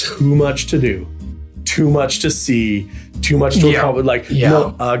too much to do, too much to see, too much to accomplish. Like,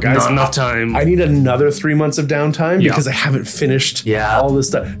 no, guys, not enough time. I need another 3 months of downtime because I haven't finished all this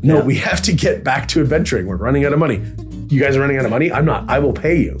stuff. No, we have to get back to adventuring. We're running out of money. You guys are running out of money? I'm not. I will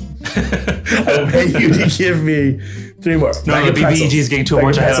pay you. I will pay you to give me 3 more. No, the BBG is getting too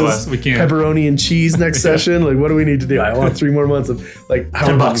much ahead of us. We can't. Pepperoni and cheese next session. Like, what do we need to do? I want 3 more months of like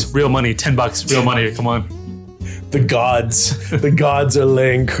 $10, real money. $10, real money. Come on. The gods are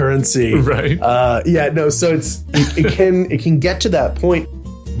laying currency. Right. So it can get to that point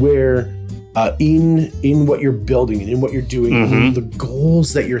where in what you're building and in what you're doing, in the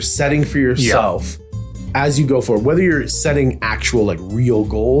goals that you're setting for yourself as you go forward, whether you're setting actual like real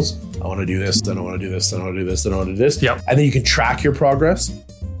goals, I want to do this, then I want to do this, then I want to do this, then I want to do this. And then you can track your progress.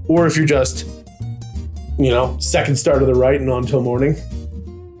 Or if you're just, second star to the right and on until morning,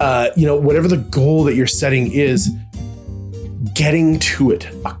 whatever the goal that you're setting is, getting to it,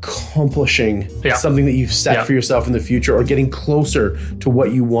 accomplishing something that you've set for yourself in the future, or getting closer to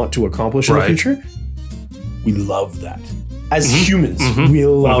what you want to accomplish in the future, we love that. As humans, we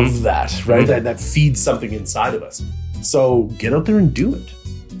love that, right? That feeds something inside of us. So get out there and do it.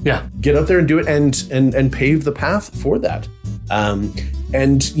 Yeah. Get out there and do it and pave the path for that.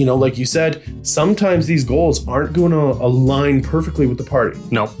 And, you know, like you said, sometimes these goals aren't going to align perfectly with the party.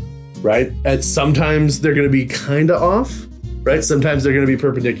 No. Right? And sometimes they're going to be kind of off, right? Sometimes they're going to be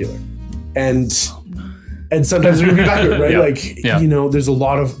perpendicular. And sometimes they're going to be backward, right? You know, there's a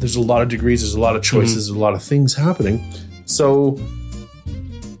lot of degrees, there's a lot of choices, there's a lot of things happening. So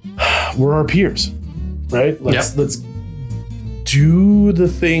we're our peers, right? Let's do the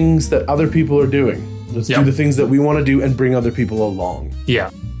things that other people are doing. Let's do the things that we want to do and bring other people along.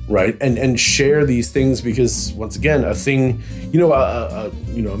 Yeah. Right. And share these things, because once again, a thing, a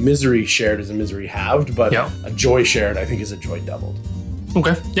misery shared is a misery halved, but a joy shared, I think, is a joy doubled.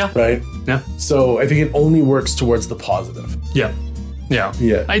 Okay. Yeah. Right. Yeah. So I think it only works towards the positive. Yeah. Yeah.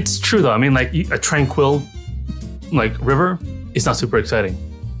 Yeah. It's true though. I mean, like a tranquil, river is not super exciting.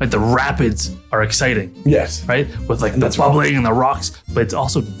 Like the rapids are exciting. Yes. Right? With like the bubbling and the rocks, but it's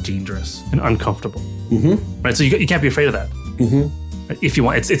also dangerous and uncomfortable. Mm-hmm. Right? So you can't be afraid of that. Mm-hmm. Right? If you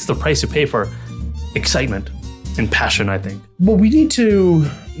want, it's the price you pay for excitement and passion, I think. Well, we need to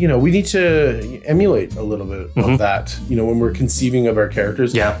emulate a little bit of that, when we're conceiving of our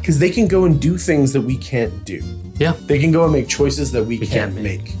characters. Yeah. Because they can go and do things that we can't do. Yeah. They can go and make choices that we can't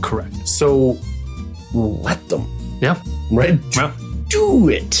make. Correct. So let them. Yeah. Right? Yeah. Do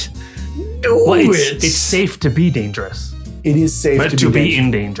it. It's safe to be dangerous. It is safe to be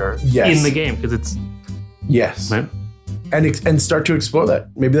in danger in the game, because it's right? and start to explore that.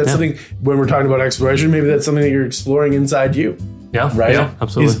 Maybe that's something, when we're talking about exploration, maybe that's something that you're exploring inside you. Yeah, right. Yeah,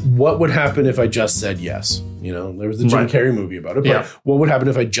 absolutely. Is what would happen if I just said yes? There was the Jim Carrey movie about it. But what would happen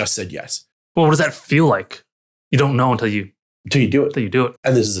if I just said yes? Well, what does that feel like? You don't know until you do it. Until you do it.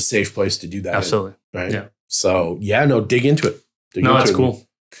 And this is a safe place to do that. Absolutely. Right. Yeah. So dig into it. That's cool.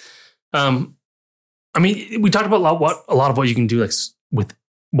 I mean, we talked about a lot of what you can do with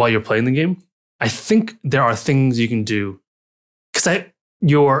while you're playing the game. I think there are things you can do, because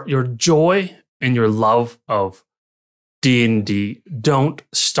your joy and your love of D&D don't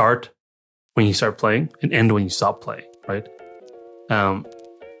start when you start playing and end when you stop playing, right?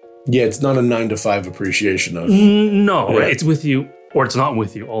 It's not a 9 to 5 appreciation of. No, right? It's with you or it's not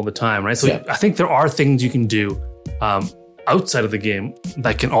with you all the time, right? So I think there are things you can do outside of the game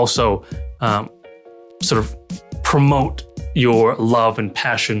that can also sort of promote your love and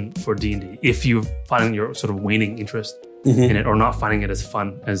passion for D&D if you're finding your sort of waning interest in it, or not finding it as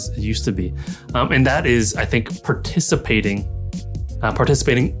fun as it used to be. And that is, I think, participating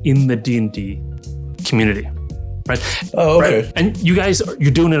in the D&D community, right? Oh, okay. Right? And you guys,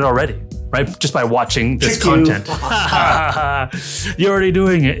 you're doing it already, right? Just by watching this content. You're already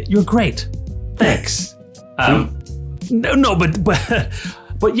doing it. You're great. Thanks. No,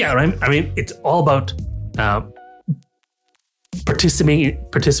 but yeah, right? I mean, it's all about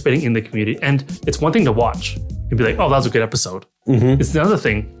participating in the community. And it's one thing to watch and be like, oh, that was a good episode. It's another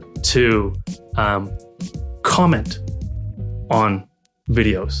thing to comment on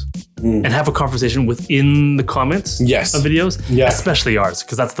videos and have a conversation within the comments of videos, especially ours,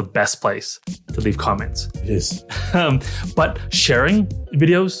 because that's the best place to leave comments. It is. But sharing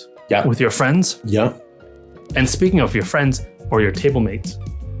videos with your friends. Yeah. And speaking of your friends or your table mates,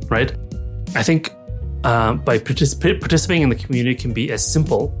 right? I think by participating in the community can be as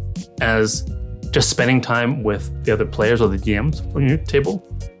simple as just spending time with the other players or the DMs on your table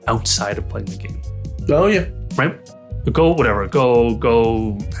outside of playing the game. Oh, yeah. Right? Go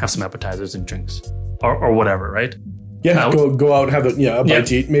have some appetizers and drinks or whatever, right? Yeah, go out, have a bite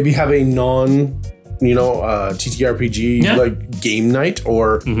to eat. Maybe have a non, TTRPG game night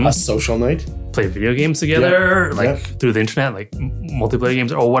or a social night. Play video games together, through the internet, like multiplayer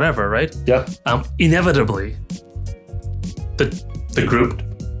games or whatever, right? Yeah. Inevitably, the group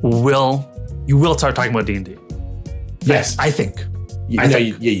will start talking about D&D. Yes, I think.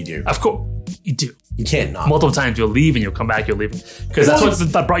 You do. Of course, you do. You can't not. Multiple times you'll leave and you'll come back. You'll leave because that's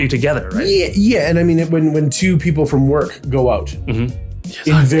that brought you together, right? Yeah. And I mean, when two people from work go out.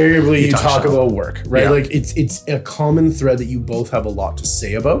 Invariably you talk about work, right? Like it's a common thread that you both have a lot to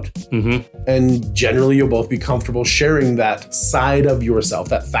say about, and generally you'll both be comfortable sharing that side of yourself,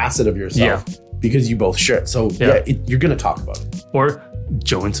 that facet of yourself, because you both share it. So you're gonna talk about it, or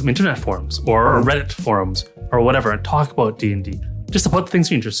join some internet forums or Reddit forums or whatever and talk about D&D, just about the things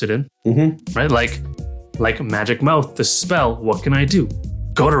you're interested in, right? Like Magic Mouth, the spell. What can I do?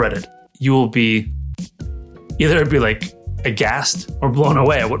 Go to Reddit. You will be either like aghast or blown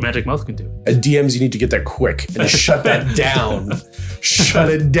away at what Magic Mouth can do. At DMs, you need to get there quick and shut that down. Shut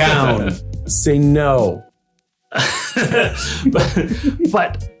it down. Say no.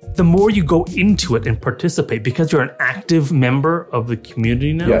 but the more you go into it and participate, because you're an active member of the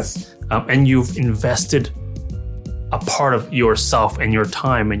community now, yes, and you've invested a part of yourself and your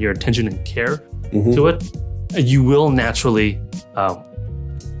time and your attention and care to it, you will naturally, I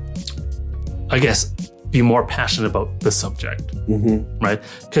guess, be more passionate about the subject, right?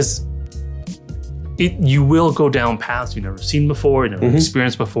 Because you will go down paths you've never seen before, you never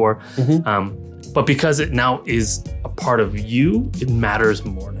experienced before. But because it now is a part of you, it matters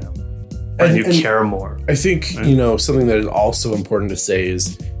more now. And you care more. I think, right? Something that is also important to say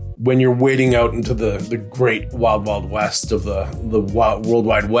is when you're wading out into the great wild, wild west of the World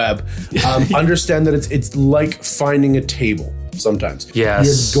Wide Web, understand that it's like finding a table sometimes.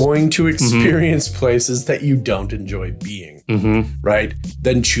 Yes. You're going to experience places that you don't enjoy being, right?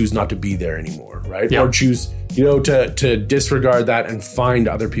 Then choose not to be there anymore, right? Yep. Or choose, to disregard that and find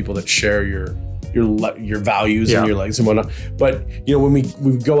other people that share your values and your legs and whatnot. But when we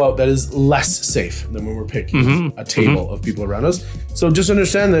go out, that is less safe than when we're picking a table of people around us. So just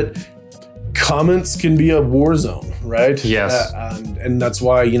understand that comments can be a war zone, right? Yes. And that's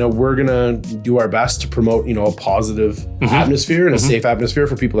why we're gonna do our best to promote a positive atmosphere and a safe atmosphere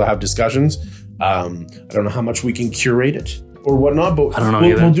for people to have discussions. I don't know how much we can curate it or whatnot, but I don't know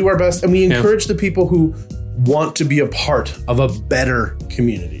we'll do our best, and we encourage the people who want to be a part of a better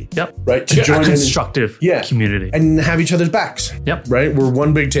community. Yep. Right. To join a constructive community and have each other's backs. Yep. Right. We're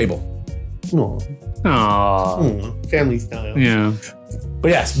one big table. Aww. Family style. Yeah.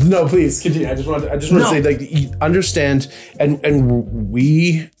 But yes, no, please continue. I just want to say, like, understand, and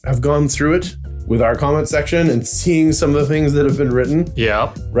we have gone through it with our comment section and seeing some of the things that have been written.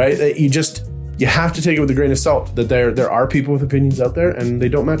 Yeah. Right. That you have to take it with a grain of salt, that there are people with opinions out there and they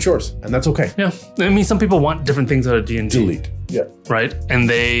don't match yours, and that's okay. Yeah. I mean, some people want different things out of D&D. Delete. Yeah. Right.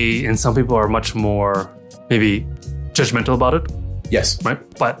 And some people are much more maybe judgmental about it. Yes. Right.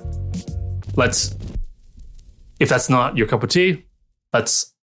 But if that's not your cup of tea,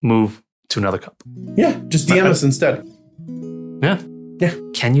 let's move to another cup. Yeah. Just DM us instead. Yeah. Yeah.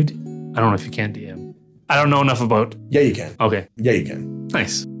 Can you? I don't know if you can DM. I don't know enough about. Yeah, you can. Okay. Yeah, you can.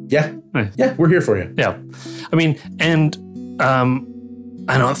 Nice. Yeah. Nice. Yeah. We're here for you. Yeah. I mean, and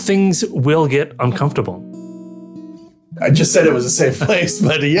I know things will get uncomfortable. I just said it was a safe place,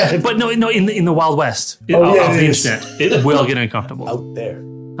 but yeah. But no, in the Wild West of the internet, it will get uncomfortable. Out there.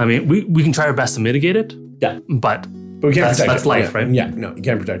 I mean, we can try our best to mitigate it. Yeah. But we can't protect that's life, right? Yeah. No, you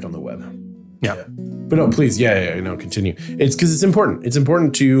can't protect on the web. Yeah. But no, please. Yeah. Continue. It's because it's important. It's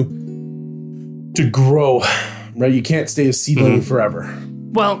important to grow, right? You can't stay a seedling forever.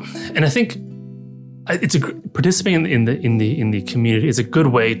 Well, and I think it's participating in the community is a good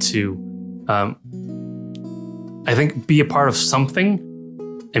way to, I think, be a part of something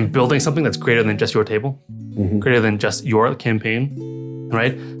and building something that's greater than just your table, greater than just your campaign,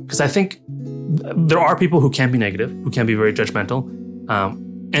 right? Because I think there are people who can be negative, who can be very judgmental,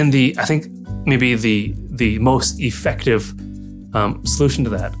 and I think maybe the most effective solution to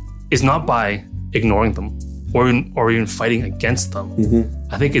that is not by ignoring them or even fighting against them.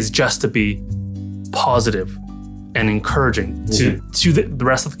 I think it's just to be positive and encouraging to the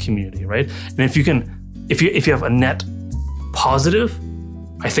rest of the community, right? And if you have a net positive,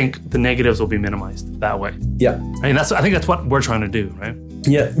 I think the negatives will be minimized that way. Yeah. I mean, I think that's what we're trying to do, right?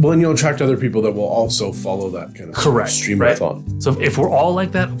 Yeah. Well, and you'll attract other people that will also follow that kind of stream of thought. So if we're all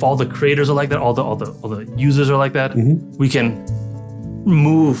like that, if all the creators are like that, all the users are like that, we can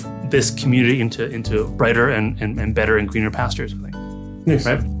move this community into brighter and better and greener pastures, I think. Nice.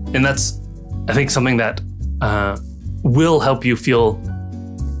 Right? And that's, I think, something that will help you feel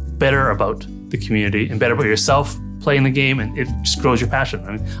better about the community and better about yourself playing the game, and it just grows your passion.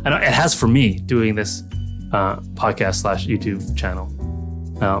 I mean, I know it has for me doing this podcast/YouTube channel.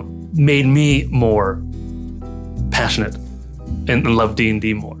 Made me more passionate and love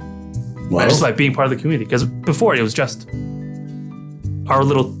D&D more. Wow. Just by being part of the community. Because before it was just our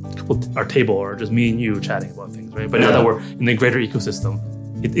table or just me and you chatting about things, right? But now that we're in the greater ecosystem,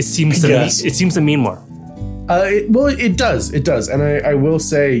 it seems to mean more. It does, and I will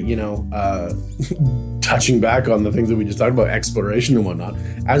say, touching back on the things that we just talked about, exploration and whatnot,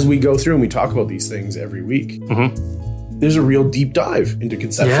 as we go through and we talk about these things every week, there's a real deep dive into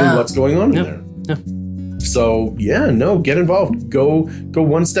conceptually what's going on in there. Yeah. So get involved. Go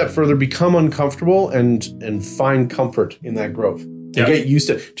one step further, become uncomfortable, and find comfort in that growth. Yeah. Get used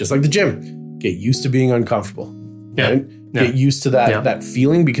to, just like the gym, get used to being uncomfortable. Yeah. Right? Yeah. Get used to that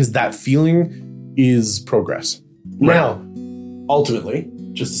feeling, because that feeling is progress. Right. Now, ultimately,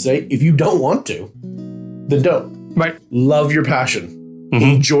 just to say, if you don't want to, then don't. Right. Love your passion.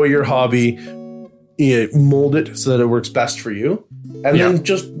 Enjoy your hobby. Mold it so that it works best for you. And then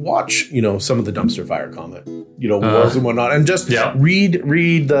just watch, some of the dumpster fire comment, wars and whatnot, and just read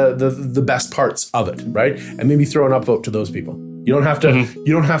the best parts of it, right? And maybe throw an upvote to those people. You don't have to.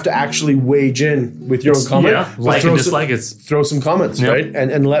 You don't have to actually wage in with your own comment. Yeah, like and dislike it. Throw some comments, right?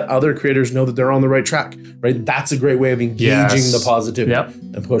 And let other creators know that they're on the right track, right? That's a great way of engaging the positivity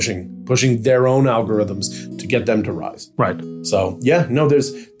and pushing their own algorithms to get them to rise. Right. So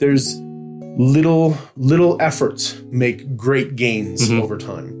there's little efforts make great gains over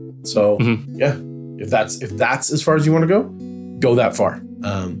time. So if that's as far as you want to go that far.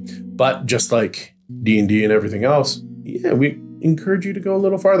 But just like D&D and everything else, we encourage you to go a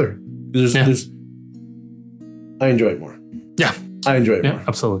little farther. I enjoy it more. Yeah. I enjoy it more.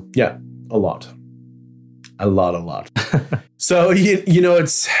 Absolutely. Yeah. A lot. So,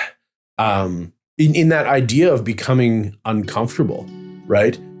 it's in that idea of becoming uncomfortable,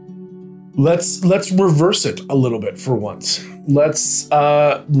 right? Let's reverse it a little bit for once. Let's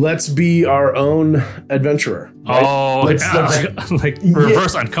be our own adventurer. Right? Oh,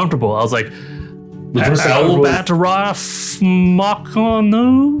 reverse uncomfortable. I was like, We'll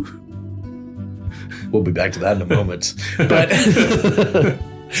be back to that in a moment. But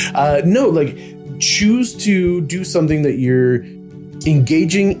choose to do something that you're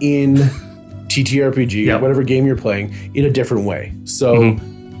engaging in TTRPG, whatever game you're playing, in a different way. So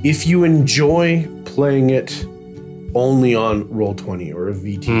if you enjoy playing it only on Roll20 or a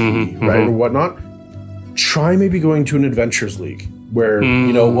VTT, right, or whatnot, try maybe going to an Adventures League where,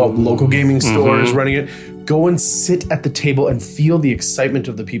 local gaming store is running it. Go and sit at the table and feel the excitement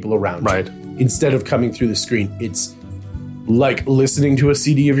of the people around you. Instead of coming through the screen. It's like listening to a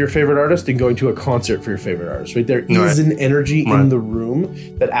CD of your favorite artist and going to a concert for your favorite artist, right? There is an energy in the room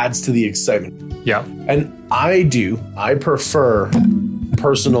that adds to the excitement. Yeah. And I prefer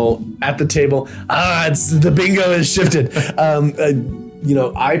personal at the table. The bingo has shifted.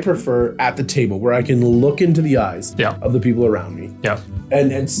 I prefer at the table where I can look into the eyes of the people around me. Yeah.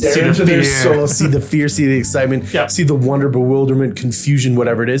 And stare into their soul, see the fear, see the excitement, see the wonder, bewilderment, confusion,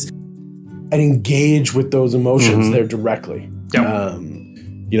 whatever it is, and engage with those emotions there directly.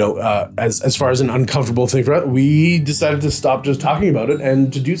 As far as an uncomfortable thing for us, we decided to stop just talking about it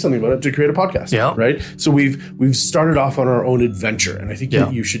and to do something about it, to create a podcast. Yeah. Right. So we've started off on our own adventure, and I think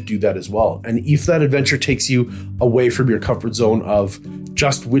you should do that as well. And if that adventure takes you away from your comfort zone of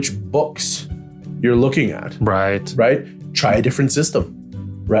just which books you're looking at, right, try a different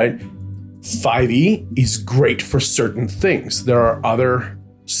system, right? 5e is great for certain things. There are other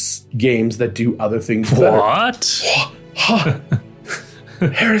games that do other things better. What?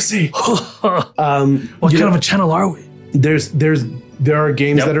 Heresy. What kind of a channel are we? There are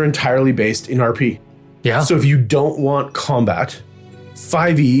games that are entirely based in RP. Yeah. So if you don't want combat,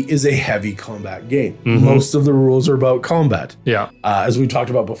 5e is a heavy combat game. Most of the rules are about combat. Yeah. As we talked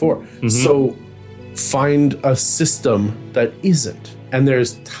about before. So find a system that isn't. And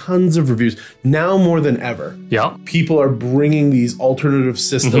there's tons of reviews now more than ever. Yeah. People are bringing these alternative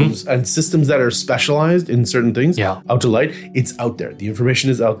systems and systems that are specialized in certain things out to light. It's out there. The information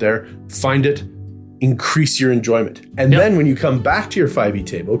is out there. Find it. Increase your enjoyment. And then when you come back to your 5e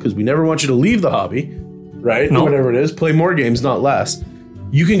table, because we never want you to leave the hobby, right? No. Whatever it is, play more games, not less.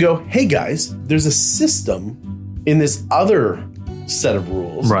 You can go, hey guys, there's a system in this other set of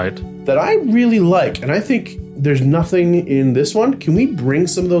rules that I really like. And I think there's nothing in this one. Can we bring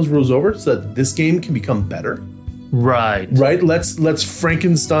some of those rules over so that this game can become better? Right. Let's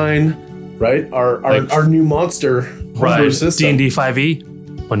Frankenstein, our new monster system. D&D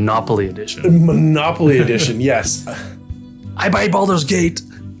 5e, Monopoly Edition. Monopoly Edition, yes. I buy Baldur's Gate,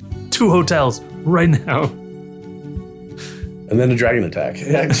 2 hotels right now. And then a dragon attack. Do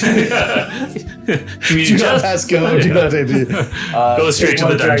not pass go. Do not go straight to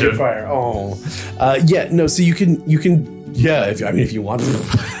the dungeon. Fire. So you can. If you want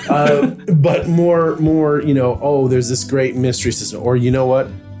to. But more. There's this great mystery system, or you know what?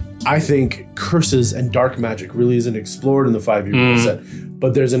 I think curses and dark magic really isn't explored in the 5e rule set.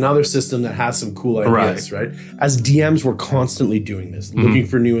 But there's another system that has some cool ideas, right? As DMs, we're constantly doing this, looking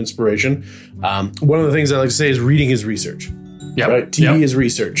for new inspiration. One of the things I like to say is reading is research. Yep. Right? TV is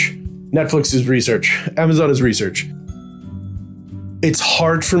research. Netflix is research. Amazon is research. It's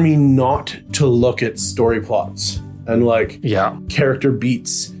hard for me not to look at story plots and character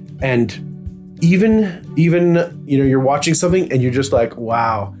beats. And even you're watching something and you're just like,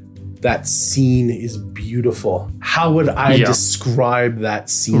 wow, that scene is beautiful. How would I describe that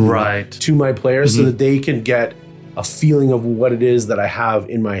scene to my players so that they can get a feeling of what it is that I have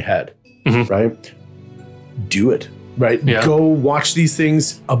in my head, right? Do it, right? Yeah. Go watch these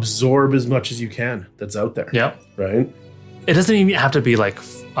things, absorb as much as you can that's out there. Yeah. Right? It doesn't even have to be like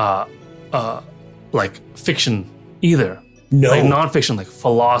fiction either. No. Like nonfiction, like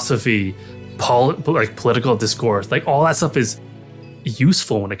philosophy, like political discourse, like all that stuff is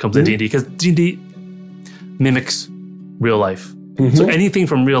useful when it comes to D&D, because D&D mimics real life. So anything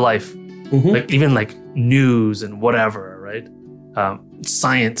from real life, like even like news and whatever, right?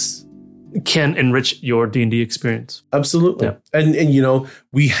 Science can enrich your D&D experience. Absolutely. Yeah. And you know,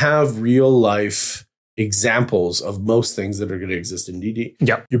 we have real life examples of most things that are going to exist in D&D.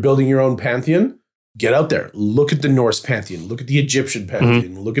 Yeah. You're building your own pantheon. Get out there. Look at the Norse pantheon. Look at the Egyptian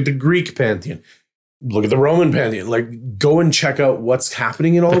pantheon. Look at the Greek pantheon. Look at the Roman pantheon. Like, go and check out what's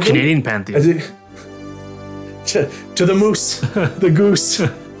happening in all of them. The Canadian pantheon. To the moose, the goose,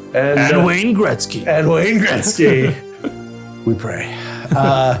 and Wayne Gretzky. And Wayne Gretzky. We pray.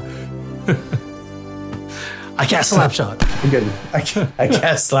 I cast Slapshot. I'm good. I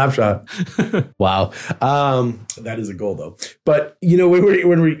cast Slapshot. Wow. That is a goal, though. But you know, when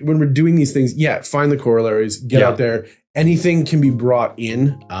we're doing these things, find the corollaries. Get out there. Anything can be brought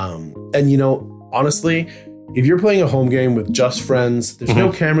in. And you know, honestly, if you're playing a home game with just friends, there's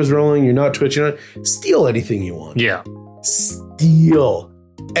no cameras rolling, you're not twitching, steal anything you want. Yeah. Steal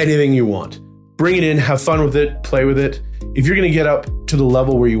anything you want. Bring it in, have fun with it, play with it. If you're going to get up to the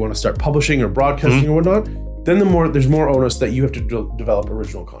level where you want to start publishing or broadcasting or whatnot, then there's more onus that you have to develop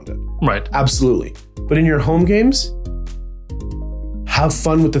original content. Right. Absolutely. But in your home games, have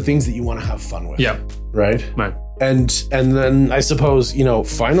fun with the things that you want to have fun with. Yeah. Right? Right. And then I suppose, you know,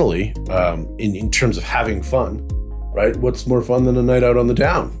 finally, in terms of having fun, right? What's more fun than a night out on the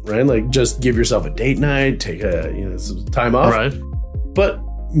town, right? Like, just give yourself a date night, take some time off. Right. But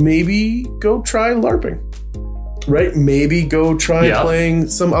maybe go try LARPing. Right? Maybe go try playing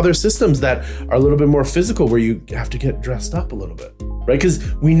some other systems that are a little bit more physical, where you have to get dressed up a little bit, right?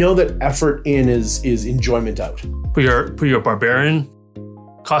 Because we know that effort in is enjoyment out. Put your barbarian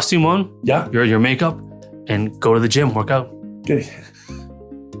costume on, your makeup, and go to the gym, work out. Okay.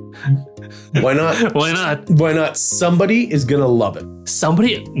 Why not? Why not? Why not? Somebody is gonna love it.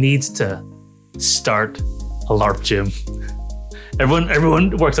 Somebody needs to start a LARP gym.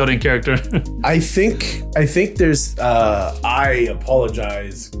 Everyone works out in character. I think there's I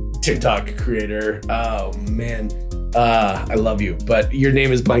apologize, TikTok creator. Oh man. I love you, but your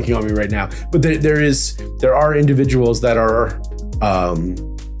name is blanking on me right now. But there are individuals that are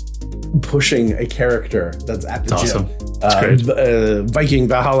pushing a character that's at the awesome. gym. That's great. Viking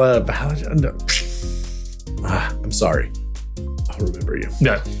Valhalla. No. I'm sorry. I'll remember you.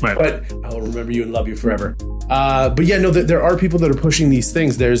 Yeah, right. But I'll remember you and love you forever. But yeah, no, there are people that are pushing these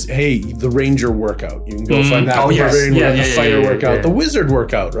things. There's, the Ranger workout. You can go find that. Oh, yes. The fighter workout. The wizard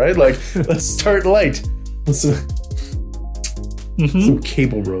workout, right? Like, let's start light. Some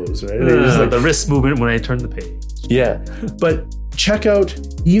cable rows, right? The wrist movement when I turn the page. Yeah. But check out,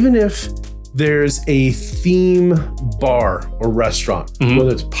 even if there's a theme bar or restaurant,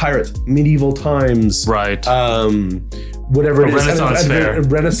 whether it's pirates, medieval times, right? Whatever it is, Renaissance fair.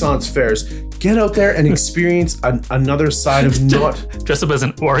 Renaissance fairs. Get out there and experience another side of not dress up as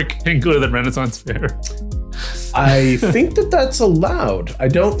an orc and go to the Renaissance fair. I think that's allowed. I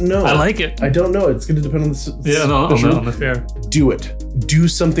don't know. I like it. I don't know. It's going to depend on the on the fair. Do it. Do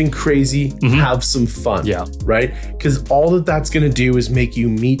something crazy. Have some fun. Yeah. Right? Because all that's going to do is make you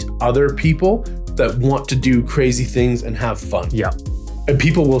meet other people that want to do crazy things and have fun. Yeah. And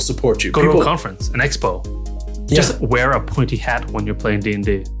people will support you. Go to a conference, an expo. Just wear a pointy hat when you're playing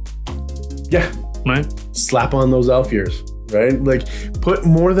D&D. Yeah. Right? Slap on those elf ears. Right? Like, put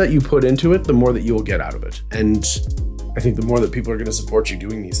more that you put into it, the more that you will get out of it. And I think the more that people are going to support you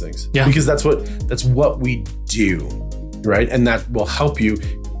doing these things. Yeah. Because that's what we do. Right? And that will help you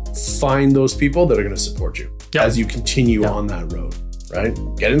find those people that are going to support you as you continue on that road. Right?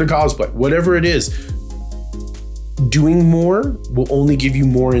 Get into cosplay. Whatever it is. Doing more will only give you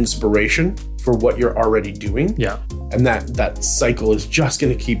more inspiration for what you're already doing. Yeah. And that cycle is just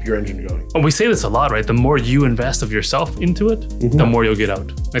going to keep your engine going. And we say this a lot, right? The more you invest of yourself into it, the more you'll get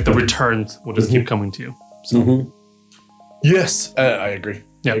out. Like the returns will just keep coming to you. So. Yes, I agree.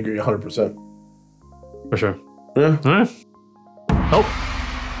 Yeah. I agree 100%. For sure. Yeah. All right. Oh.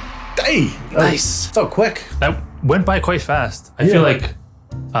 Hey. Nice. So quick. That went by quite fast. I feel like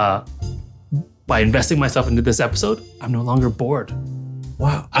by investing myself into this episode, I'm no longer bored.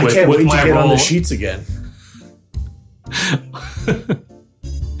 Wow. I can't wait to get on the sheets again.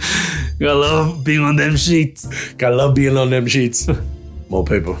 Gotta love being on them sheets. Gotta love being on them sheets. More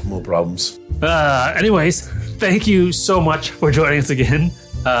paper, more problems. Anyways, thank you so much for joining us again.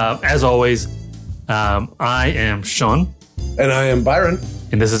 As always, I am Sean. And I am Byron.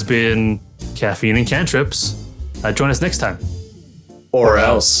 And this has been Caffeine and Cantrips. Join us next time. Or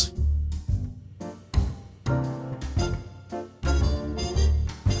else.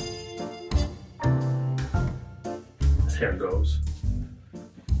 Hair goes.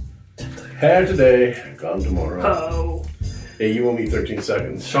 Hair today, gone tomorrow. Oh. Hey, you owe me 13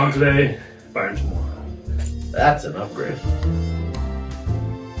 seconds. Sean today, Byron tomorrow. That's an upgrade.